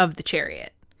of the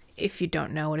chariot. If you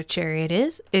don't know what a chariot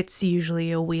is, it's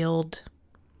usually a wheeled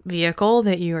vehicle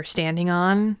that you are standing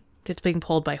on. It's being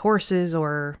pulled by horses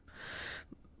or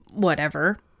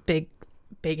whatever, big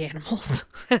animals.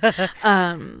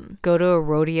 Go to a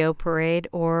rodeo parade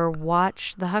or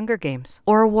watch the Hunger Games.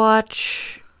 Or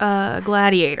watch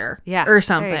Gladiator, Yeah, or there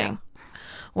something. you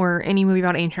Or any movie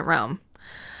about ancient Rome.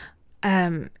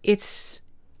 It's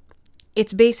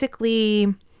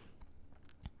basically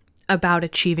about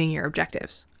achieving your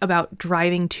objectives, about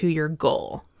driving to your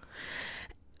goal.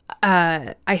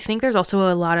 I think there's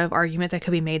also a lot of argument that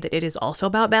could be made that it is also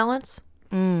about balance.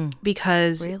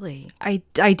 Because Really?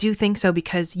 I do think so,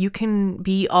 because you can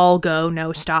be all go,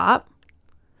 no stop,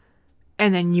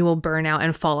 and then you will burn out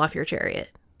and fall off your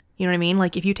chariot. You know what I mean?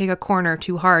 Like if you take a corner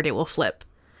too hard, it will flip.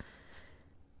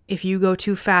 If you go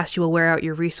too fast, you will wear out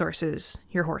your resources,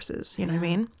 your horses. You know what I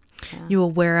mean? Yeah. You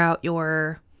will wear out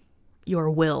your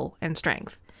will and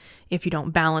strength if you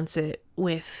don't balance it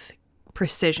with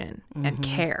precision and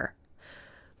care,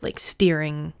 like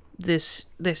steering this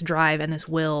drive and this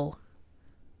will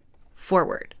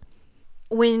forward.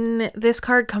 When this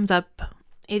card comes up,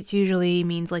 it usually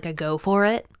means like a go for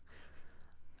it.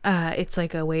 It's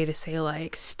like a way to say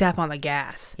like step on the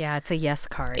gas. Yeah, it's a yes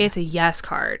card. It's a yes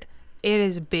card. It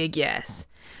is a big yes.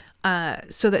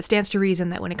 So that stands to reason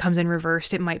that when it comes in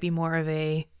reversed, it might be more of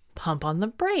a pump on the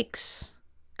brakes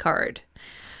card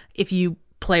if you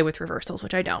play with reversals,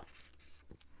 which I don't.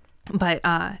 But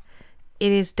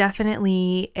it is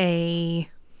definitely a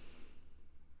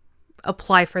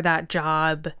apply for that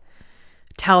job,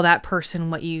 tell that person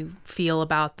what you feel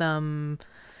about them,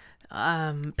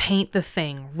 paint the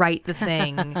thing, write the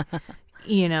thing,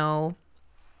 you know,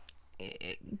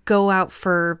 go out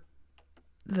for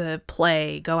the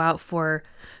play, go out for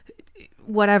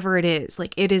whatever it is.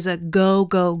 Like it is a go,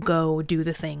 do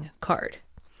the thing card.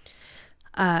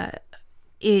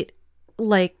 It,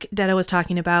 like Detta was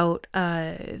talking about,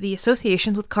 the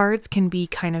associations with cards can be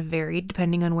kind of varied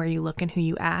depending on where you look and who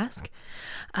you ask.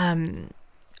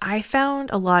 I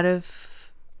found a lot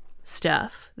of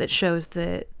stuff that shows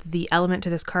that the element to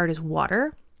this card is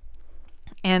water.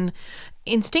 And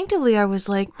instinctively I was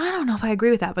like, I don't know if I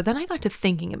agree with that. But then I got to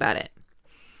thinking about it.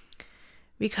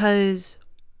 Because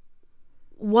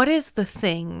what is the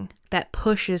thing that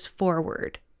pushes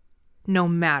forward no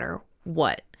matter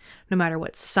what? No matter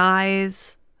what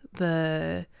size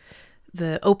the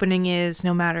opening is,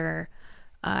 no matter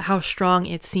how strong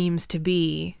it seems to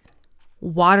be,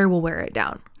 water will wear it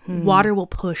down. Water will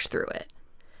push through it.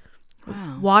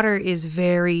 Wow. Water is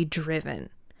very driven.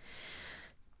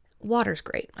 Water's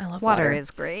great. I love water. Water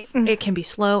is great. It can be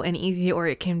slow and easy, or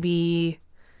it can be,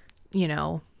 you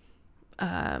know,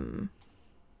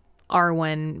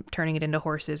 Arwen turning it into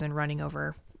horses and running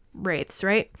over wraiths,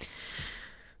 right?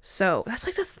 So that's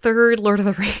like the third Lord of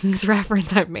the Rings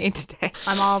reference I've made today.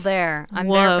 I'm all there. I'm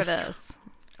there for this.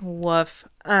 Woof.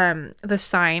 The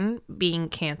sign being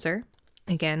Cancer.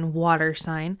 Again, water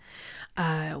sign.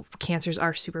 Cancers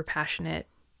are super passionate,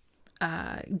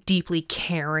 deeply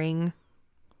caring,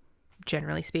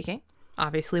 generally speaking.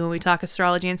 Obviously, when we talk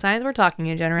astrology and science, we're talking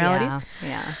in generalities.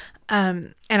 Yeah.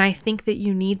 And I think that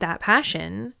you need that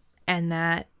passion and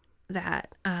that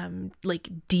like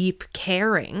deep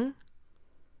caring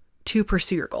to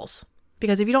pursue your goals.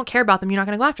 Because if you don't care about them, you're not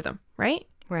going to go after them, right?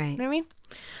 Right. You know what I mean?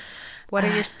 What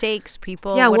are your stakes,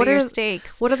 people? Yeah, what are your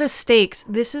stakes? What are the stakes?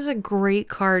 This is a great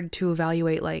card to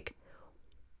evaluate, like,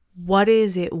 what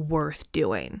is it worth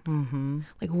doing? Mm-hmm.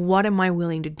 Like, what am I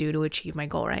willing to do to achieve my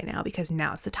goal right now? Because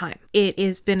now's the time. It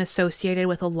has been associated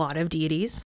with a lot of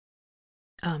deities.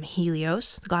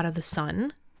 Helios, god of the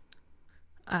sun.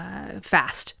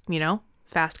 Fast, you know?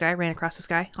 Fast guy, ran across the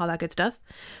sky, all that good stuff.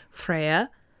 Freya,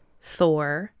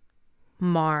 Thor,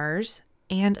 Mars,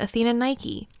 and Athena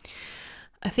Nike.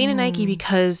 Athena Nike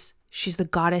because she's the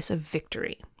goddess of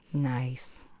victory.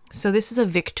 Nice. So this is a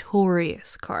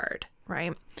victorious card,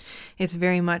 right? It's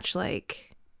very much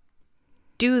like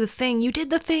do the thing. You did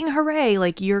the thing. Hooray.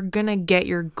 Like, you're going to get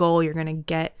your goal. You're going to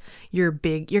get you're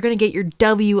going to get your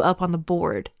W up on the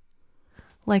board.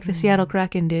 Like the Seattle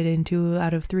Kraken did in 2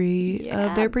 out of 3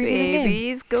 of their preseason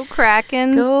games. Go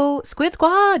Krakens. Go Squid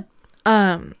Squad.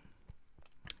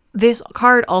 This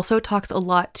card also talks a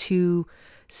lot to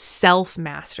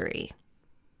self-mastery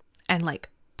and like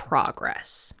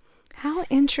progress. How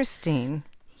interesting.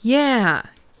 Yeah,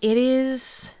 it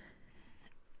is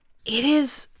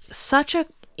such a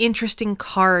interesting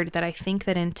card that I think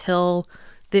that until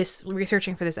this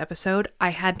researching for this episode, I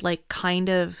had like kind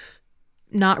of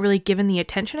not really given the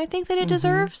attention I think that it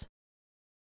deserves.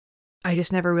 I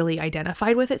just never really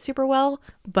identified with it super well,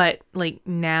 but like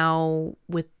now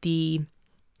with the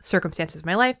circumstances of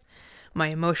my life, my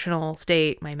emotional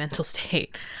state, my mental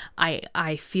state,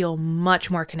 I feel much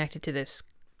more connected to this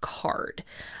card.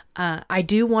 I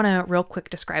do want to real quick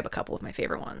describe a couple of my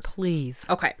favorite ones. Please.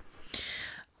 Okay.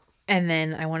 And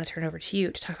then I want to turn over to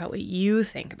you to talk about what you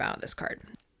think about this card.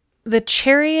 The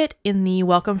Chariot in the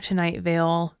Welcome to Night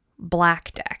Vale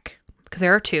black deck, because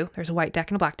there are 2. There's a white deck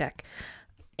and a black deck.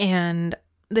 And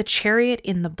the Chariot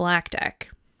in the black deck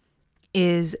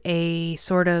is a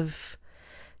sort of,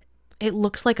 it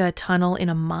looks like a tunnel in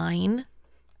a mine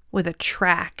with a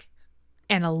track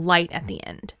and a light at the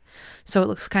end. So it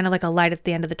looks kind of like a light at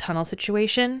the end of the tunnel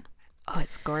situation. Oh,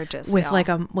 it's gorgeous. With like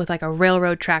a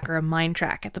railroad track or a mine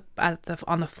track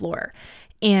on the floor.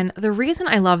 And the reason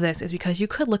I love this is because you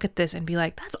could look at this and be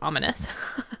like, that's ominous.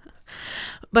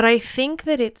 But I think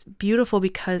that it's beautiful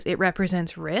because it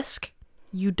represents risk.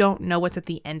 You don't know what's at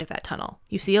the end of that tunnel.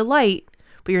 You see a light,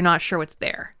 but you're not sure what's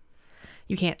there.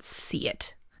 You can't see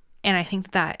it. And I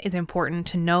think that is important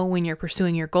to know when you're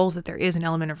pursuing your goals, that there is an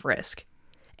element of risk.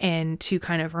 And to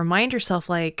kind of remind yourself,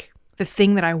 like, the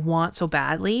thing that I want so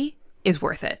badly is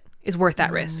worth it, is worth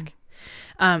that risk.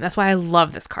 That's why I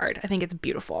love this card. I think it's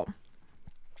beautiful.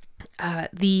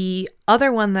 The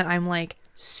other one that I'm like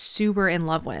super in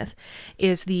love with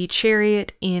is the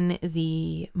Chariot in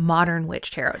the Modern Witch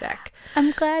Tarot deck.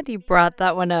 I'm glad you brought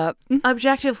that one up.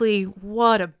 Objectively,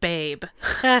 what a babe.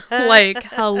 Like,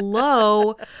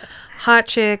 hello, hot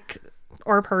chick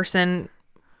or person,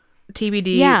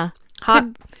 TBD. Yeah.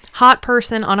 Hot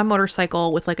person on a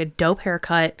motorcycle with like a dope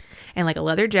haircut and like a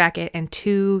leather jacket and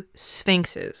 2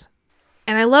 sphinxes.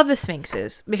 And I love the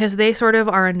sphinxes because they sort of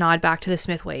are a nod back to the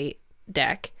Smith-Waite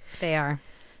deck. They are.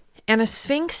 And a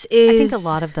sphinx is, I think a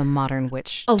lot of the Modern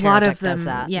Witch a tarot lot deck of them does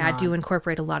that. do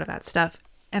incorporate a lot of that stuff.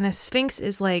 And a sphinx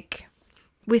is like,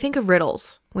 we think of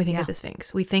riddles when we think of the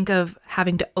sphinx. We think of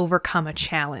having to overcome a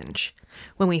challenge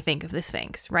when we think of the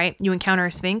sphinx, right? You encounter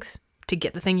a sphinx, to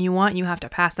get the thing you want, you have to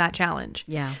pass that challenge.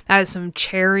 Yeah. That is some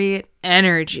Chariot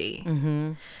energy.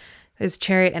 Mm-hmm. It's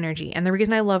Chariot energy. And the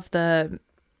reason I love the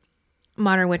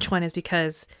Modern Witch one is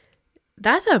because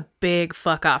that's a big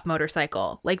fuck off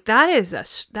motorcycle. Like, that's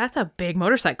a big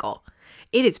motorcycle.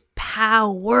 It is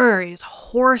power. It is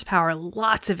horsepower.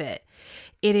 Lots of it.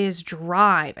 It is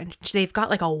drive. And they've got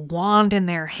like a wand in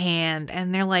their hand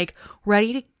and they're like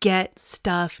ready to get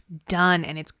stuff done.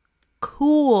 And it's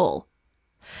cool.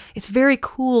 It's a very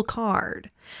cool card.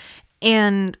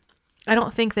 And I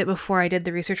don't think that before I did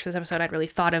the research for this episode, I'd really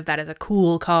thought of that as a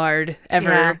cool card ever.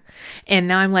 Yeah. And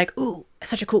now I'm like, ooh,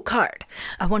 such a cool card.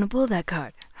 I want to pull that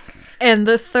card. And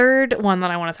the third one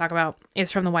that I want to talk about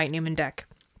is from the White Newman deck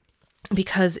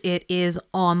because it is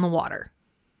on the water.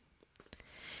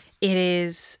 It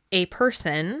is a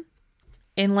person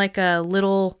in like a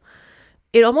little,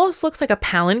 it almost looks like a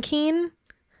palanquin,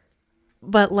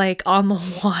 but like on the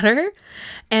water.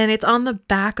 And it's on the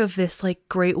back of this like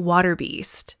great water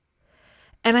beast.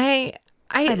 And I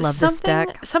love this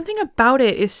deck. Something about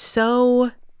it is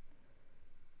so,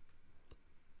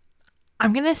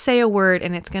 I'm going to say a word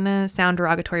and it's going to sound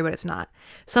derogatory, but it's not.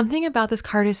 Something about this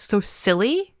card is so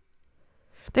silly.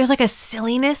 There's like a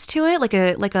silliness to it, like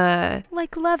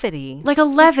levity. Like a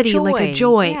levity, like a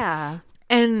joy. Yeah.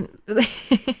 And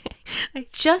I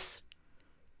just,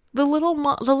 the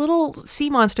little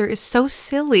sea monster is so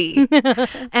silly.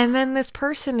 And then this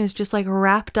person is just like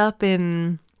wrapped up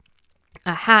in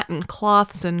a hat and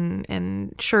cloths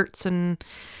and shirts and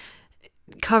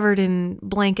covered in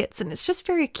blankets, and it's just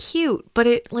very cute, but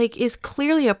it like is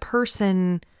clearly a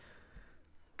person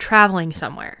traveling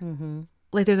somewhere. Mm-hmm.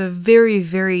 Like there's a very,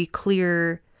 very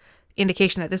clear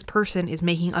indication that this person is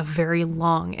making a very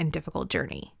long and difficult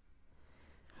journey.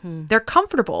 They're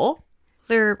comfortable.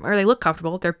 They look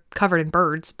comfortable. They're covered in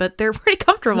birds, but they're pretty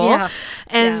comfortable. Yeah.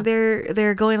 And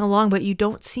they're going along, but you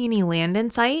don't see any land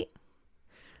in sight.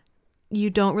 You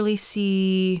don't really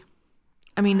see,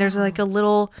 I mean, there's like a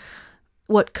little,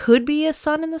 what could be a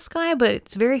sun in the sky, but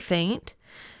it's very faint.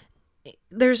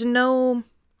 there's no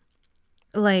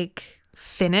like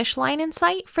finish line in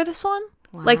sight for this one,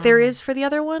 like there is for the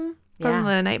other one from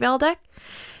the Night Vale deck.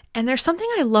 And there's something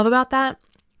I love about that,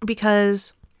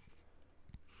 because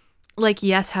like,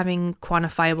 yes, having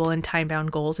quantifiable and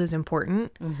time-bound goals is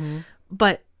important,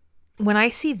 but when I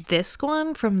see this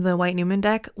one from the White Newman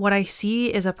deck, what I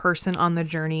see is a person on the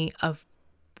journey of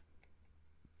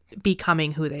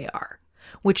becoming who they are,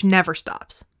 which never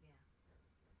stops.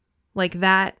 Like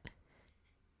that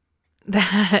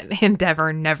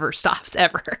endeavor never stops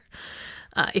ever,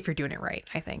 if you're doing it right,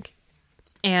 I think.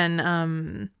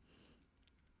 And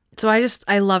so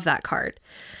I love that card.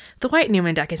 The White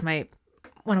Newman deck is one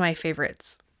of my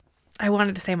favorites. I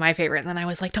wanted to say my favorite, and then I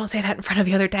was like, don't say that in front of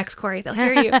the other decks, Corey. They'll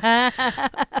hear you.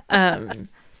 But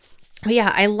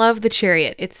yeah, I love the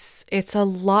Chariot. It's a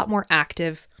lot more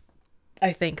active,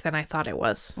 I think, than I thought it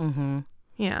was. Mm-hmm.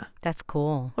 Yeah. That's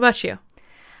cool. What about you?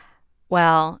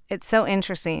 Well, it's so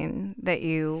interesting that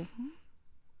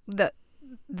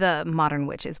the Modern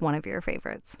Witch is one of your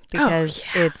favorites, because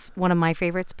it's one of my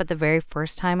favorites. But the very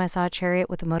first time I saw a Chariot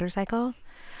with a motorcycle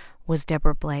was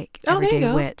Deborah Blake,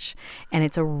 Everyday Witch. And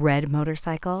it's a red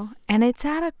motorcycle, and it's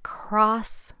at a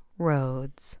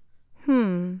crossroads.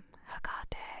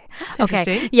 Hecate. That's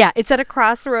interesting. Yeah, it's at a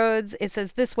crossroads. It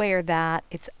says this way or that.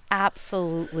 It's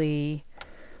absolutely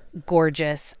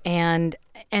gorgeous. And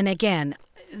again,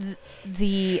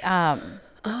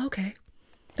 okay.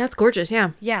 That's gorgeous,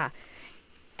 yeah. Yeah.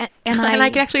 And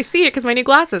I can actually see it because my new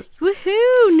glasses.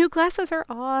 Woohoo! New glasses are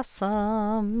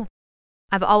awesome.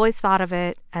 I've always thought of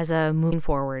it as a moving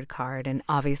forward card, and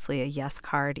obviously a yes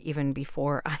card, even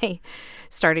before I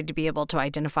started to be able to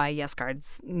identify yes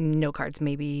cards, no cards,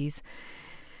 maybes.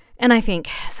 And I think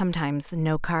sometimes the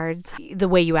no cards, the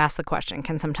way you ask the question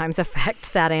can sometimes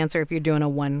affect that answer if you're doing a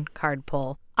one card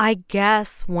pull. I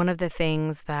guess one of the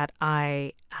things that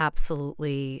I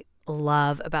absolutely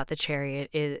love about the Chariot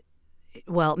is,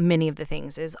 well, many of the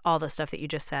things is all the stuff that you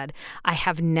just said. I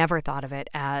have never thought of it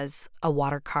as a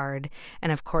water card.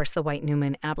 And of course, the White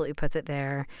Newman absolutely puts it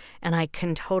there. And I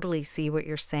can totally see what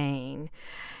you're saying.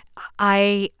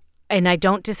 And I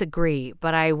don't disagree,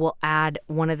 but I will add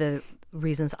one of the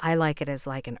reasons I like it as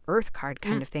like an earth card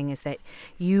kind of thing is that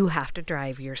you have to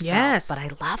drive yourself. Yes. But I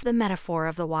love the metaphor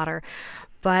of the water.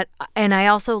 And I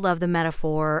also love the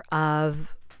metaphor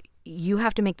of you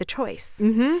have to make the choice.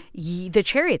 The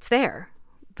Chariot's there,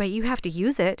 but you have to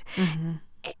use it.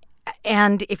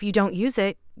 And if you don't use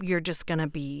it, you're just going to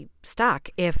be stuck.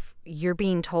 If you're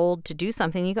being told to do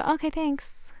something, you go, okay,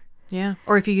 thanks. Yeah.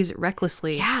 Or if you use it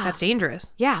recklessly, that's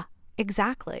dangerous. Yeah,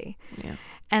 exactly. Yeah.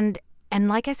 And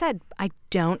like I said, I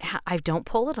don't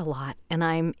pull it a lot, and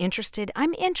I'm interested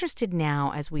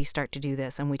now as we start to do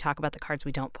this and we talk about the cards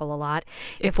we don't pull a lot.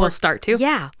 If we'll start to.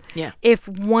 Yeah. If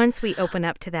once we open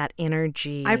up to that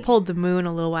energy. I pulled the moon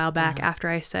a little while back after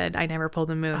I said I never pulled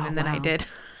the moon, and then I did.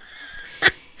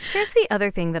 Here's the other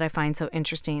thing that I find so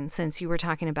interesting, since you were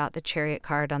talking about the Chariot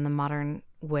card on the Modern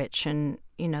Witch, and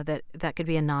you know that could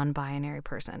be a non-binary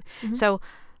person. So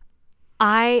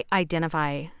I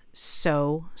identify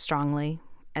so strongly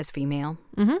as female,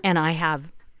 and I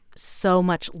have so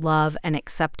much love and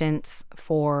acceptance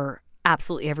for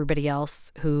absolutely everybody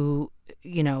else who,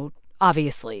 you know,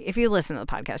 obviously if you listen to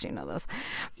the podcast, you know this,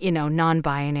 you know,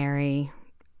 non-binary,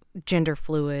 gender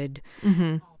fluid.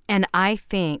 And I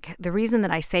think the reason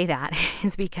that I say that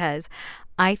is because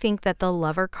I think that the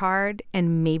Lover card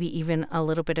and maybe even a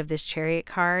little bit of this Chariot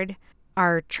card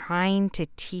are trying to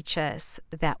teach us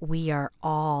that we are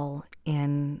all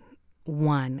in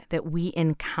one, that we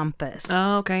encompass.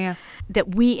 Oh, okay, yeah.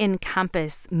 That we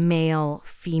encompass male,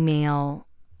 female,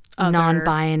 Other.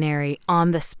 non-binary,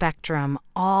 on the spectrum,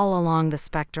 all along the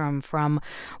spectrum from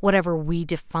whatever we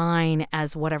define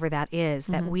as whatever that is,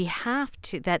 that we have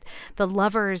to, that the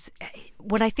Lovers,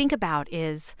 what I think about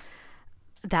is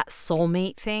that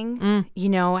soulmate thing. You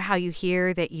know, how you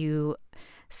hear that you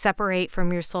separate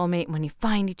from your soulmate, and when you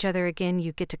find each other again,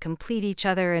 you get to complete each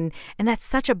other, and that's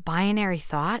such a binary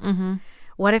thought.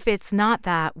 What if it's not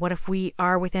that? What if we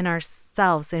are within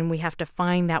ourselves and we have to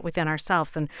find that within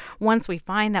ourselves? And once we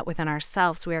find that within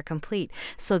ourselves, we are complete.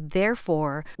 So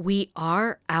therefore, we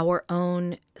are our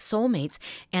own soulmates,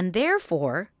 and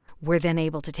therefore, we're then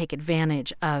able to take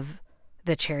advantage of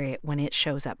the Chariot when it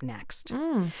shows up next.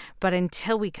 But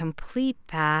until we complete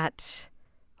that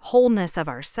wholeness of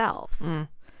ourselves,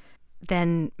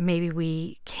 then maybe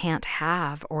we can't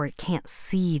have or can't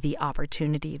see the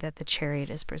opportunity that the Chariot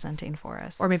is presenting for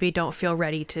us. Or maybe don't feel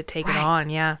ready to take it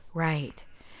on. Yeah. Right.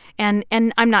 And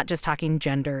I'm not just talking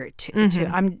gender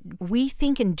we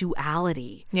think in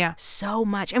duality Yeah. so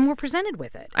much, and we're presented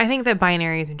with it. I think that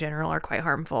binaries in general are quite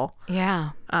harmful.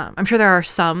 Yeah. I'm sure there are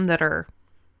some that are,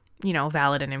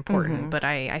 valid and important, but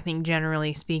I think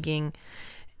generally speaking,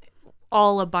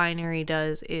 all a binary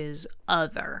does is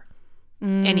other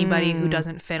anybody who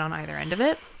doesn't fit on either end of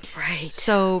it. Right.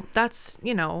 So that's,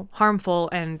 harmful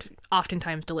and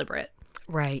oftentimes deliberate.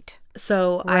 Right.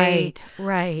 So Right.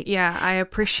 I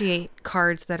appreciate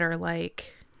cards that are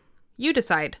like, you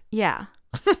decide. Yeah.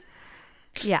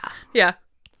 Yeah. Yeah.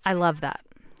 I love that.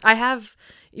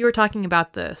 You were talking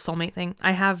about the soulmate thing.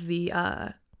 I have the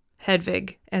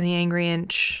Hedvig and the Angry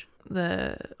Inch,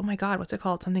 oh my God, what's it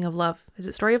called? Something of Love. Is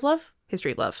it Story of Love?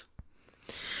 History of Love.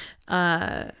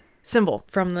 Symbol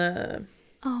from the...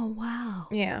 Oh, wow.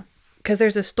 Yeah. Because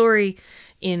there's a story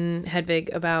in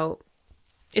Hedvig about...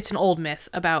 It's an old myth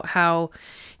about how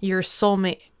your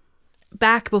soulmate...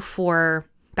 Back before,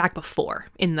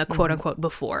 in the quote-unquote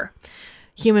before,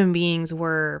 human beings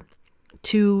were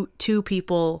two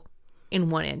people in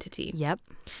one entity. Yep.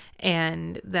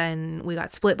 And then we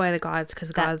got split by the gods because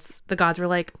the gods were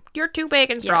like, you're too big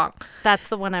and strong. Yeah. That's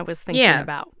the one I was thinking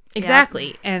about. Exactly.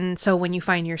 Yep. And so when you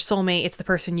find your soulmate, it's the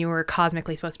person you were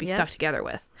cosmically supposed to be stuck together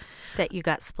with. That you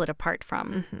got split apart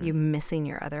from. You missing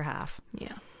your other half.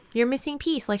 Yeah. You're missing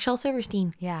piece, like Shel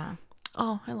Silverstein. Yeah.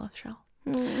 Oh, I love Shel.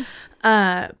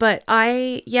 But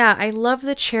I love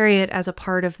the Chariot as a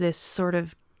part of this sort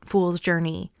of fool's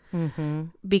journey.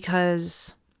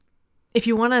 Because if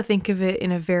you want to think of it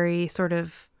in a very sort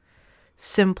of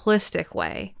simplistic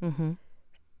way,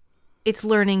 it's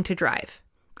learning to drive.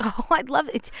 Oh, I love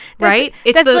it. Right?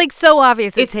 That's like so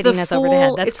obvious. It's hitting us over the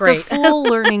head. That's great. It's the full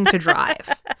learning to drive.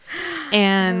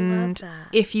 And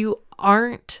if you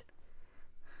aren't,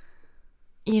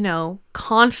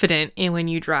 confident in when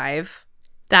you drive,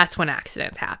 that's when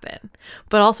accidents happen.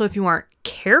 But also if you aren't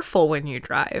careful when you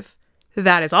drive,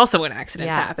 that is also when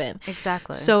accidents happen.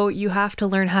 Exactly. So you have to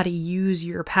learn how to use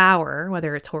your power,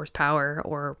 whether it's horsepower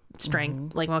or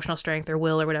strength, like emotional strength or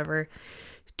will or whatever,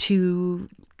 to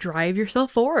drive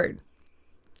yourself forward.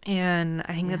 And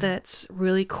I think that that's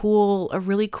really cool, a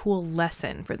really cool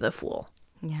lesson for the Fool.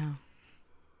 Yeah.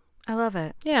 I love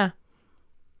it. Yeah.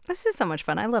 This is so much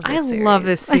fun. I love this series. I love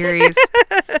this series.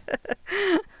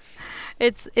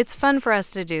 It's fun for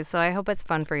us to do, so I hope it's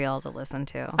fun for y'all to listen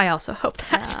to. I also hope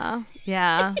that.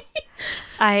 Yeah.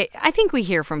 I think we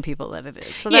hear from people that it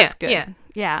is, so that's good.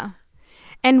 Yeah.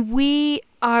 And we've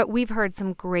heard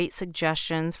some great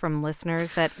suggestions from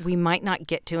listeners that we might not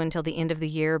get to until the end of the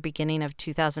year, beginning of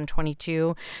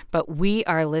 2022, but we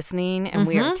are listening and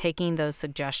we are taking those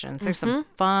suggestions. There's some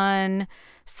fun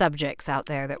subjects out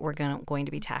there that we're going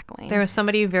to be tackling. There was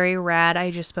somebody very rad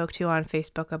I just spoke to on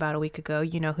Facebook about a week ago.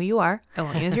 You know who you are. I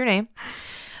won't use your name.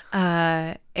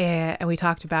 And we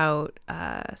talked about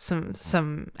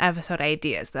some episode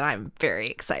ideas that I'm very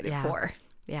excited for.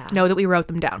 Yeah. Know that we wrote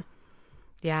them down.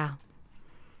 Yeah.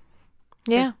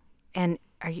 Yeah. And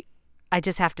I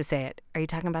just have to say it. Are you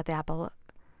talking about the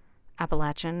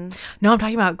Appalachian? No, I'm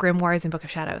talking about Grimoires and Book of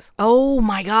Shadows. Oh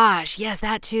my gosh. Yes,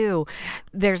 that too.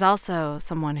 There's also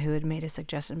someone who had made a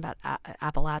suggestion about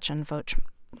Appalachian folk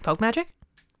magic?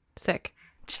 Sick.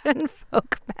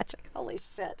 Folk magic. Holy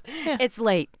shit. Yeah. It's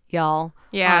late, y'all.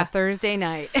 Yeah. On a Thursday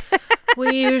night.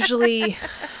 We usually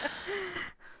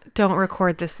don't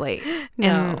record this late. No.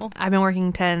 And I've been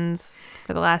working 10s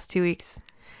for the last 2 weeks.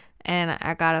 And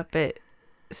I got up at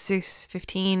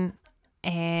 6:15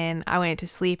 and I went to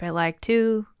sleep at like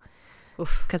 2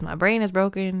 because my brain is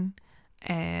broken.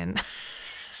 And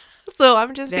so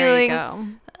I'm just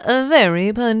feeling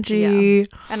very punchy. Yeah.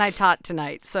 And I taught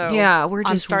tonight, so yeah, we're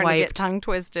just I'm starting wiped. to get tongue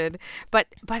twisted. But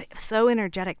so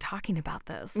energetic talking about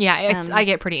this. Yeah, I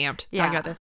get pretty amped talking about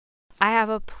this. I have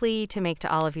a plea to make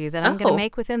to all of you that I'm going to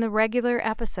make within the regular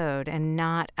episode and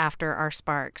not after our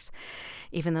Sparks.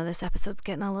 Even though this episode's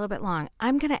getting a little bit long,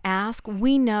 I'm going to ask,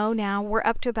 we know now we're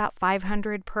up to about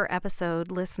 500 per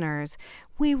episode listeners.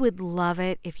 We would love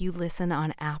it if you listen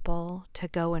on Apple to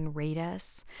go and rate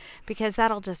us, because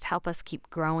that'll just help us keep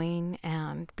growing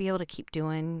and be able to keep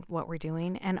doing what we're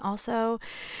doing. And also,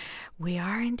 we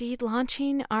are indeed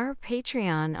launching our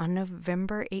Patreon on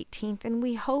November 18th, and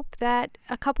we hope that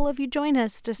a couple of you join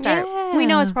us to start. Yeah. We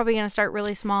know it's probably going to start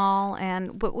really small,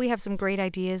 but we have some great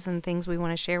ideas and things we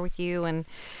want to share with you and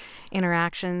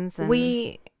interactions. And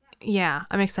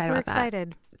I'm excited about that. We're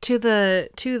excited. To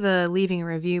the leaving a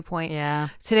review point. Yeah.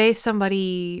 Today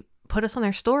somebody put us on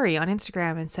their story on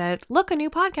Instagram and said, "Look, a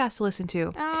new podcast to listen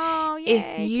to." Oh, yay.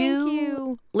 If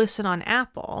you listen on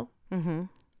Apple and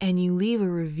you leave a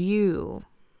review,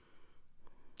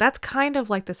 that's kind of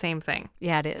like the same thing.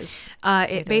 Yeah, it is.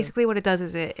 It basically what it does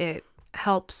is it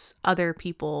helps other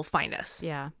people find us.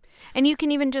 Yeah. And you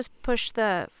can even just push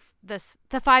the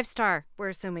 5-star, we're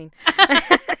assuming.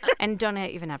 And don't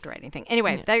even have to write anything.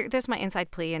 Anyway, there's my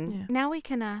inside plea. And now we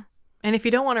can... And if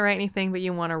you don't want to write anything, but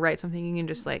you want to write something, you can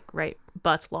just like write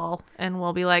butts lol. And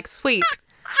we'll be like, sweet.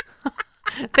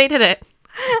 They did it.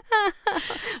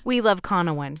 We love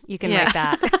Conowin. You can write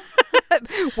that.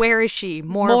 Where is she?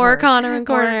 More Conowin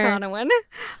Corner. More Conowin.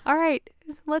 All right.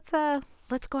 Let's go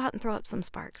out and throw up some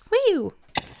sparks. Woo!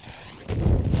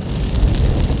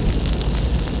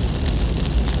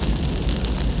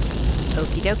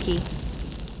 Okie dokie.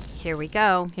 Here we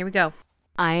go. Here we go.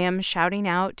 I am shouting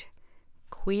out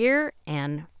queer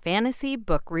and fantasy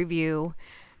book review.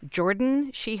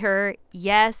 Jordan, she, her,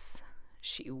 yes,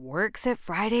 she works at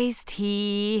Friday's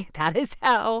Tea. That is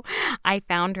how I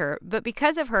found her. But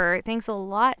because of her, thanks a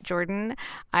lot, Jordan,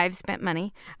 I've spent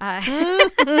money. But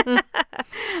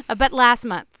last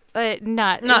month.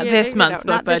 Not this month's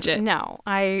book budget.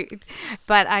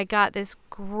 But I got this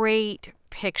great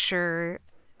picture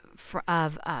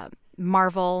of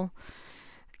Marvel,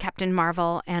 Captain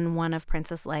Marvel, and one of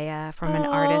Princess Leia from an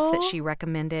artist that she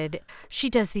recommended. She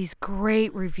does these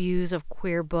great reviews of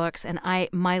queer books, and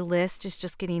my list is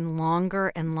just getting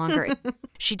longer and longer.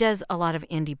 She does a lot of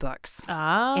indie books,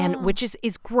 and which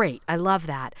is great. I love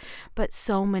that. But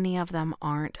so many of them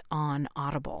aren't on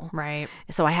Audible. Right.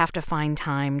 So I have to find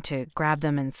time to grab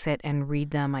them and sit and read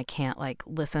them. I can't like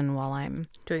listen while I'm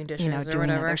doing dishes or doing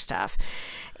whatever. Other stuff.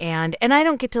 And I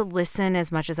don't get to listen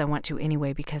as much as I want to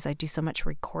anyway, because I do so much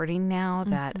recording now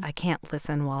that I can't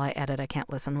listen while I edit. I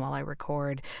can't listen while I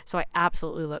record. So I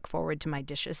absolutely look forward to my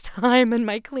dishes time and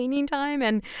my cleaning time.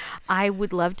 And I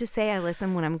would love to say I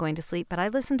listen when I'm going to sleep, but I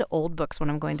listen to old books when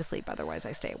I'm going to sleep. Otherwise,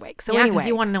 I stay awake. So anyway,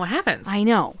 you want to know what happens. I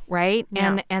know, right?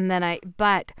 Yeah. And then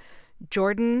but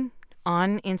Jordan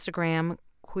on Instagram,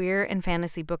 queer and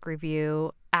fantasy book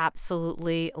review.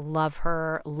 Absolutely love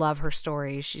her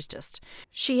stories.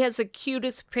 She has the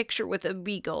cutest picture with a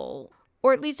beagle.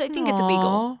 Or at least I think it's a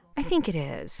beagle. I think it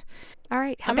is. All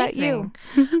right. How Amazing.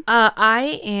 about you?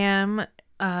 I am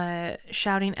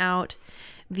shouting out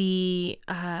the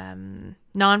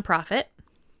nonprofit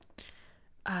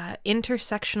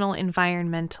Intersectional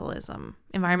Environmentalist.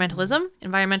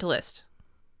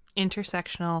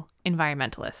 Intersectional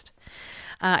Environmentalist.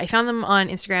 I found them on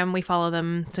Instagram. We follow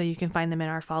them, so you can find them in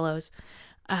our follows.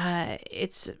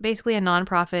 It's basically a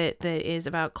nonprofit that is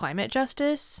about climate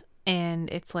justice, and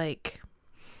it's like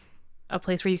a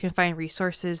place where you can find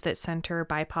resources that center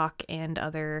BIPOC and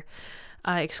other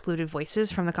excluded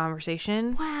voices from the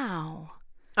conversation. Wow.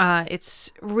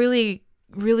 It's really,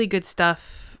 really good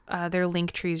stuff. Their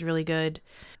link tree is really good.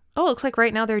 Oh, it looks like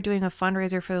right now they're doing a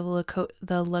fundraiser for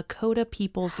the Lakota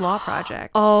People's Law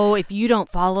Project. Oh, if you don't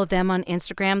follow them on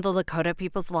Instagram, the Lakota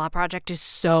People's Law Project is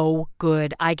so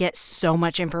good. I get so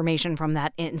much information from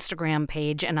that Instagram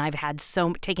page, and I've had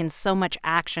taken so much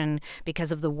action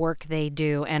because of the work they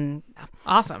do. And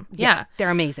awesome. Yeah. They're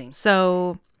amazing.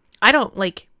 So I don't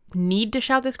need to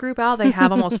shout this group out. They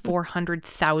have almost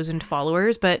 400,000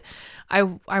 followers, but I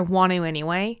want to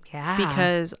anyway. Yeah.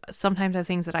 Because sometimes the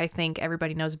things that I think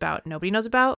everybody knows about, nobody knows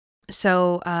about.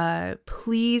 So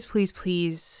please, please,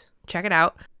 please check it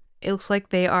out. It looks like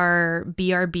they are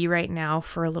BRB right now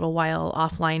for a little while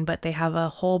offline, but they have a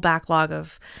whole backlog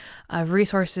of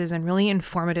resources and really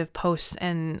informative posts.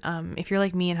 And if you're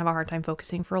like me and have a hard time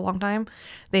focusing for a long time,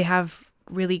 they have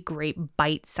really great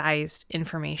bite-sized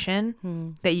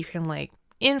information that you can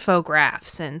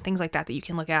infographics and things like that you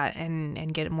can look at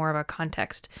and get more of a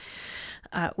context,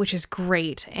 which is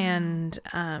great. And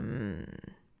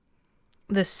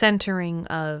the centering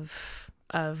of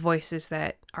voices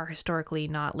that are historically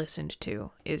not listened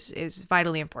to is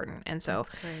vitally important. And so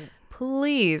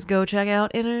please go check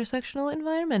out Intersectional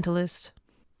Environmentalist.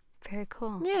 Very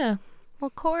cool. Yeah. Well,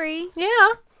 Corey.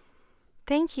 Yeah.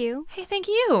 Thank you. Hey, thank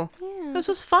you. Yeah. This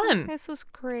was fun. This was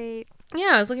great.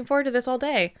 Yeah, I was looking forward to this all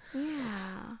day.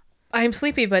 Yeah. I'm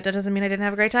sleepy, but that doesn't mean I didn't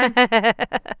have a great time.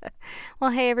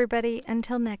 Well, hey, everybody.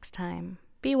 Until next time.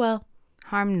 Be well.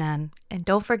 Harm none. And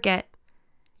don't forget,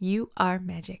 you are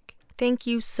magic. Thank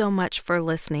you so much for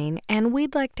listening, and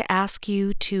we'd like to ask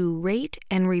you to rate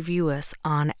and review us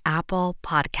on Apple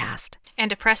Podcast. And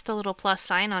to press the little plus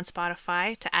sign on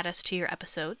Spotify to add us to your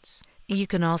episodes. You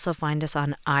can also find us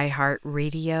on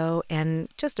iHeartRadio and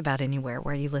just about anywhere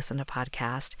where you listen to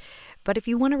podcasts. But if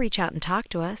you want to reach out and talk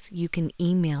to us, you can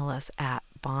email us at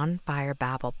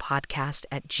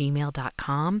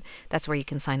bonfirebabblepodcast@gmail.com. That's where you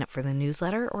can sign up for the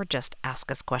newsletter or just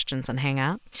ask us questions and hang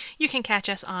out. You can catch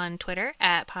us on Twitter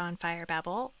at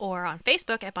bonfirebabble, or on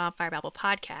Facebook at Bonfirebabble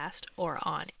Podcast, or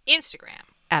on Instagram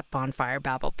at Bonfire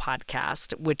Babble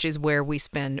Podcast, which is where we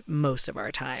spend most of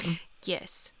our time.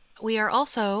 Yes. We are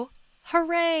also,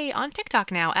 hooray, on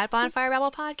TikTok now at Bonfire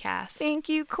Babble Podcast. Thank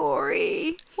you,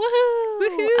 Corey. Woohoo!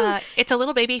 Woohoo! It's a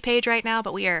little baby page right now,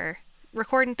 but we are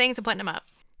recording things and putting them up.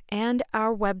 And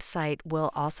our website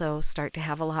will also start to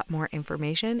have a lot more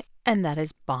information, and that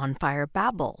is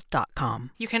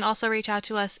bonfirebabble.com. You can also reach out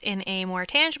to us in a more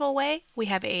tangible way. We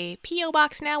have a P.O.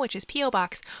 Box now, which is P.O.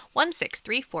 Box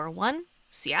 16341,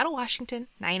 Seattle, Washington,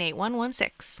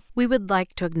 98116. We would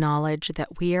like to acknowledge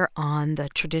that we are on the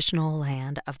traditional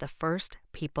land of the first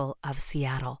people of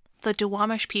Seattle, the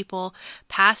Duwamish people,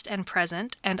 past and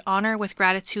present, and honor with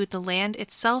gratitude the land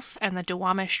itself and the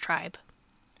Duwamish tribe.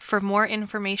 For more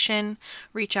information,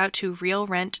 reach out to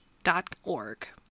realrent.org.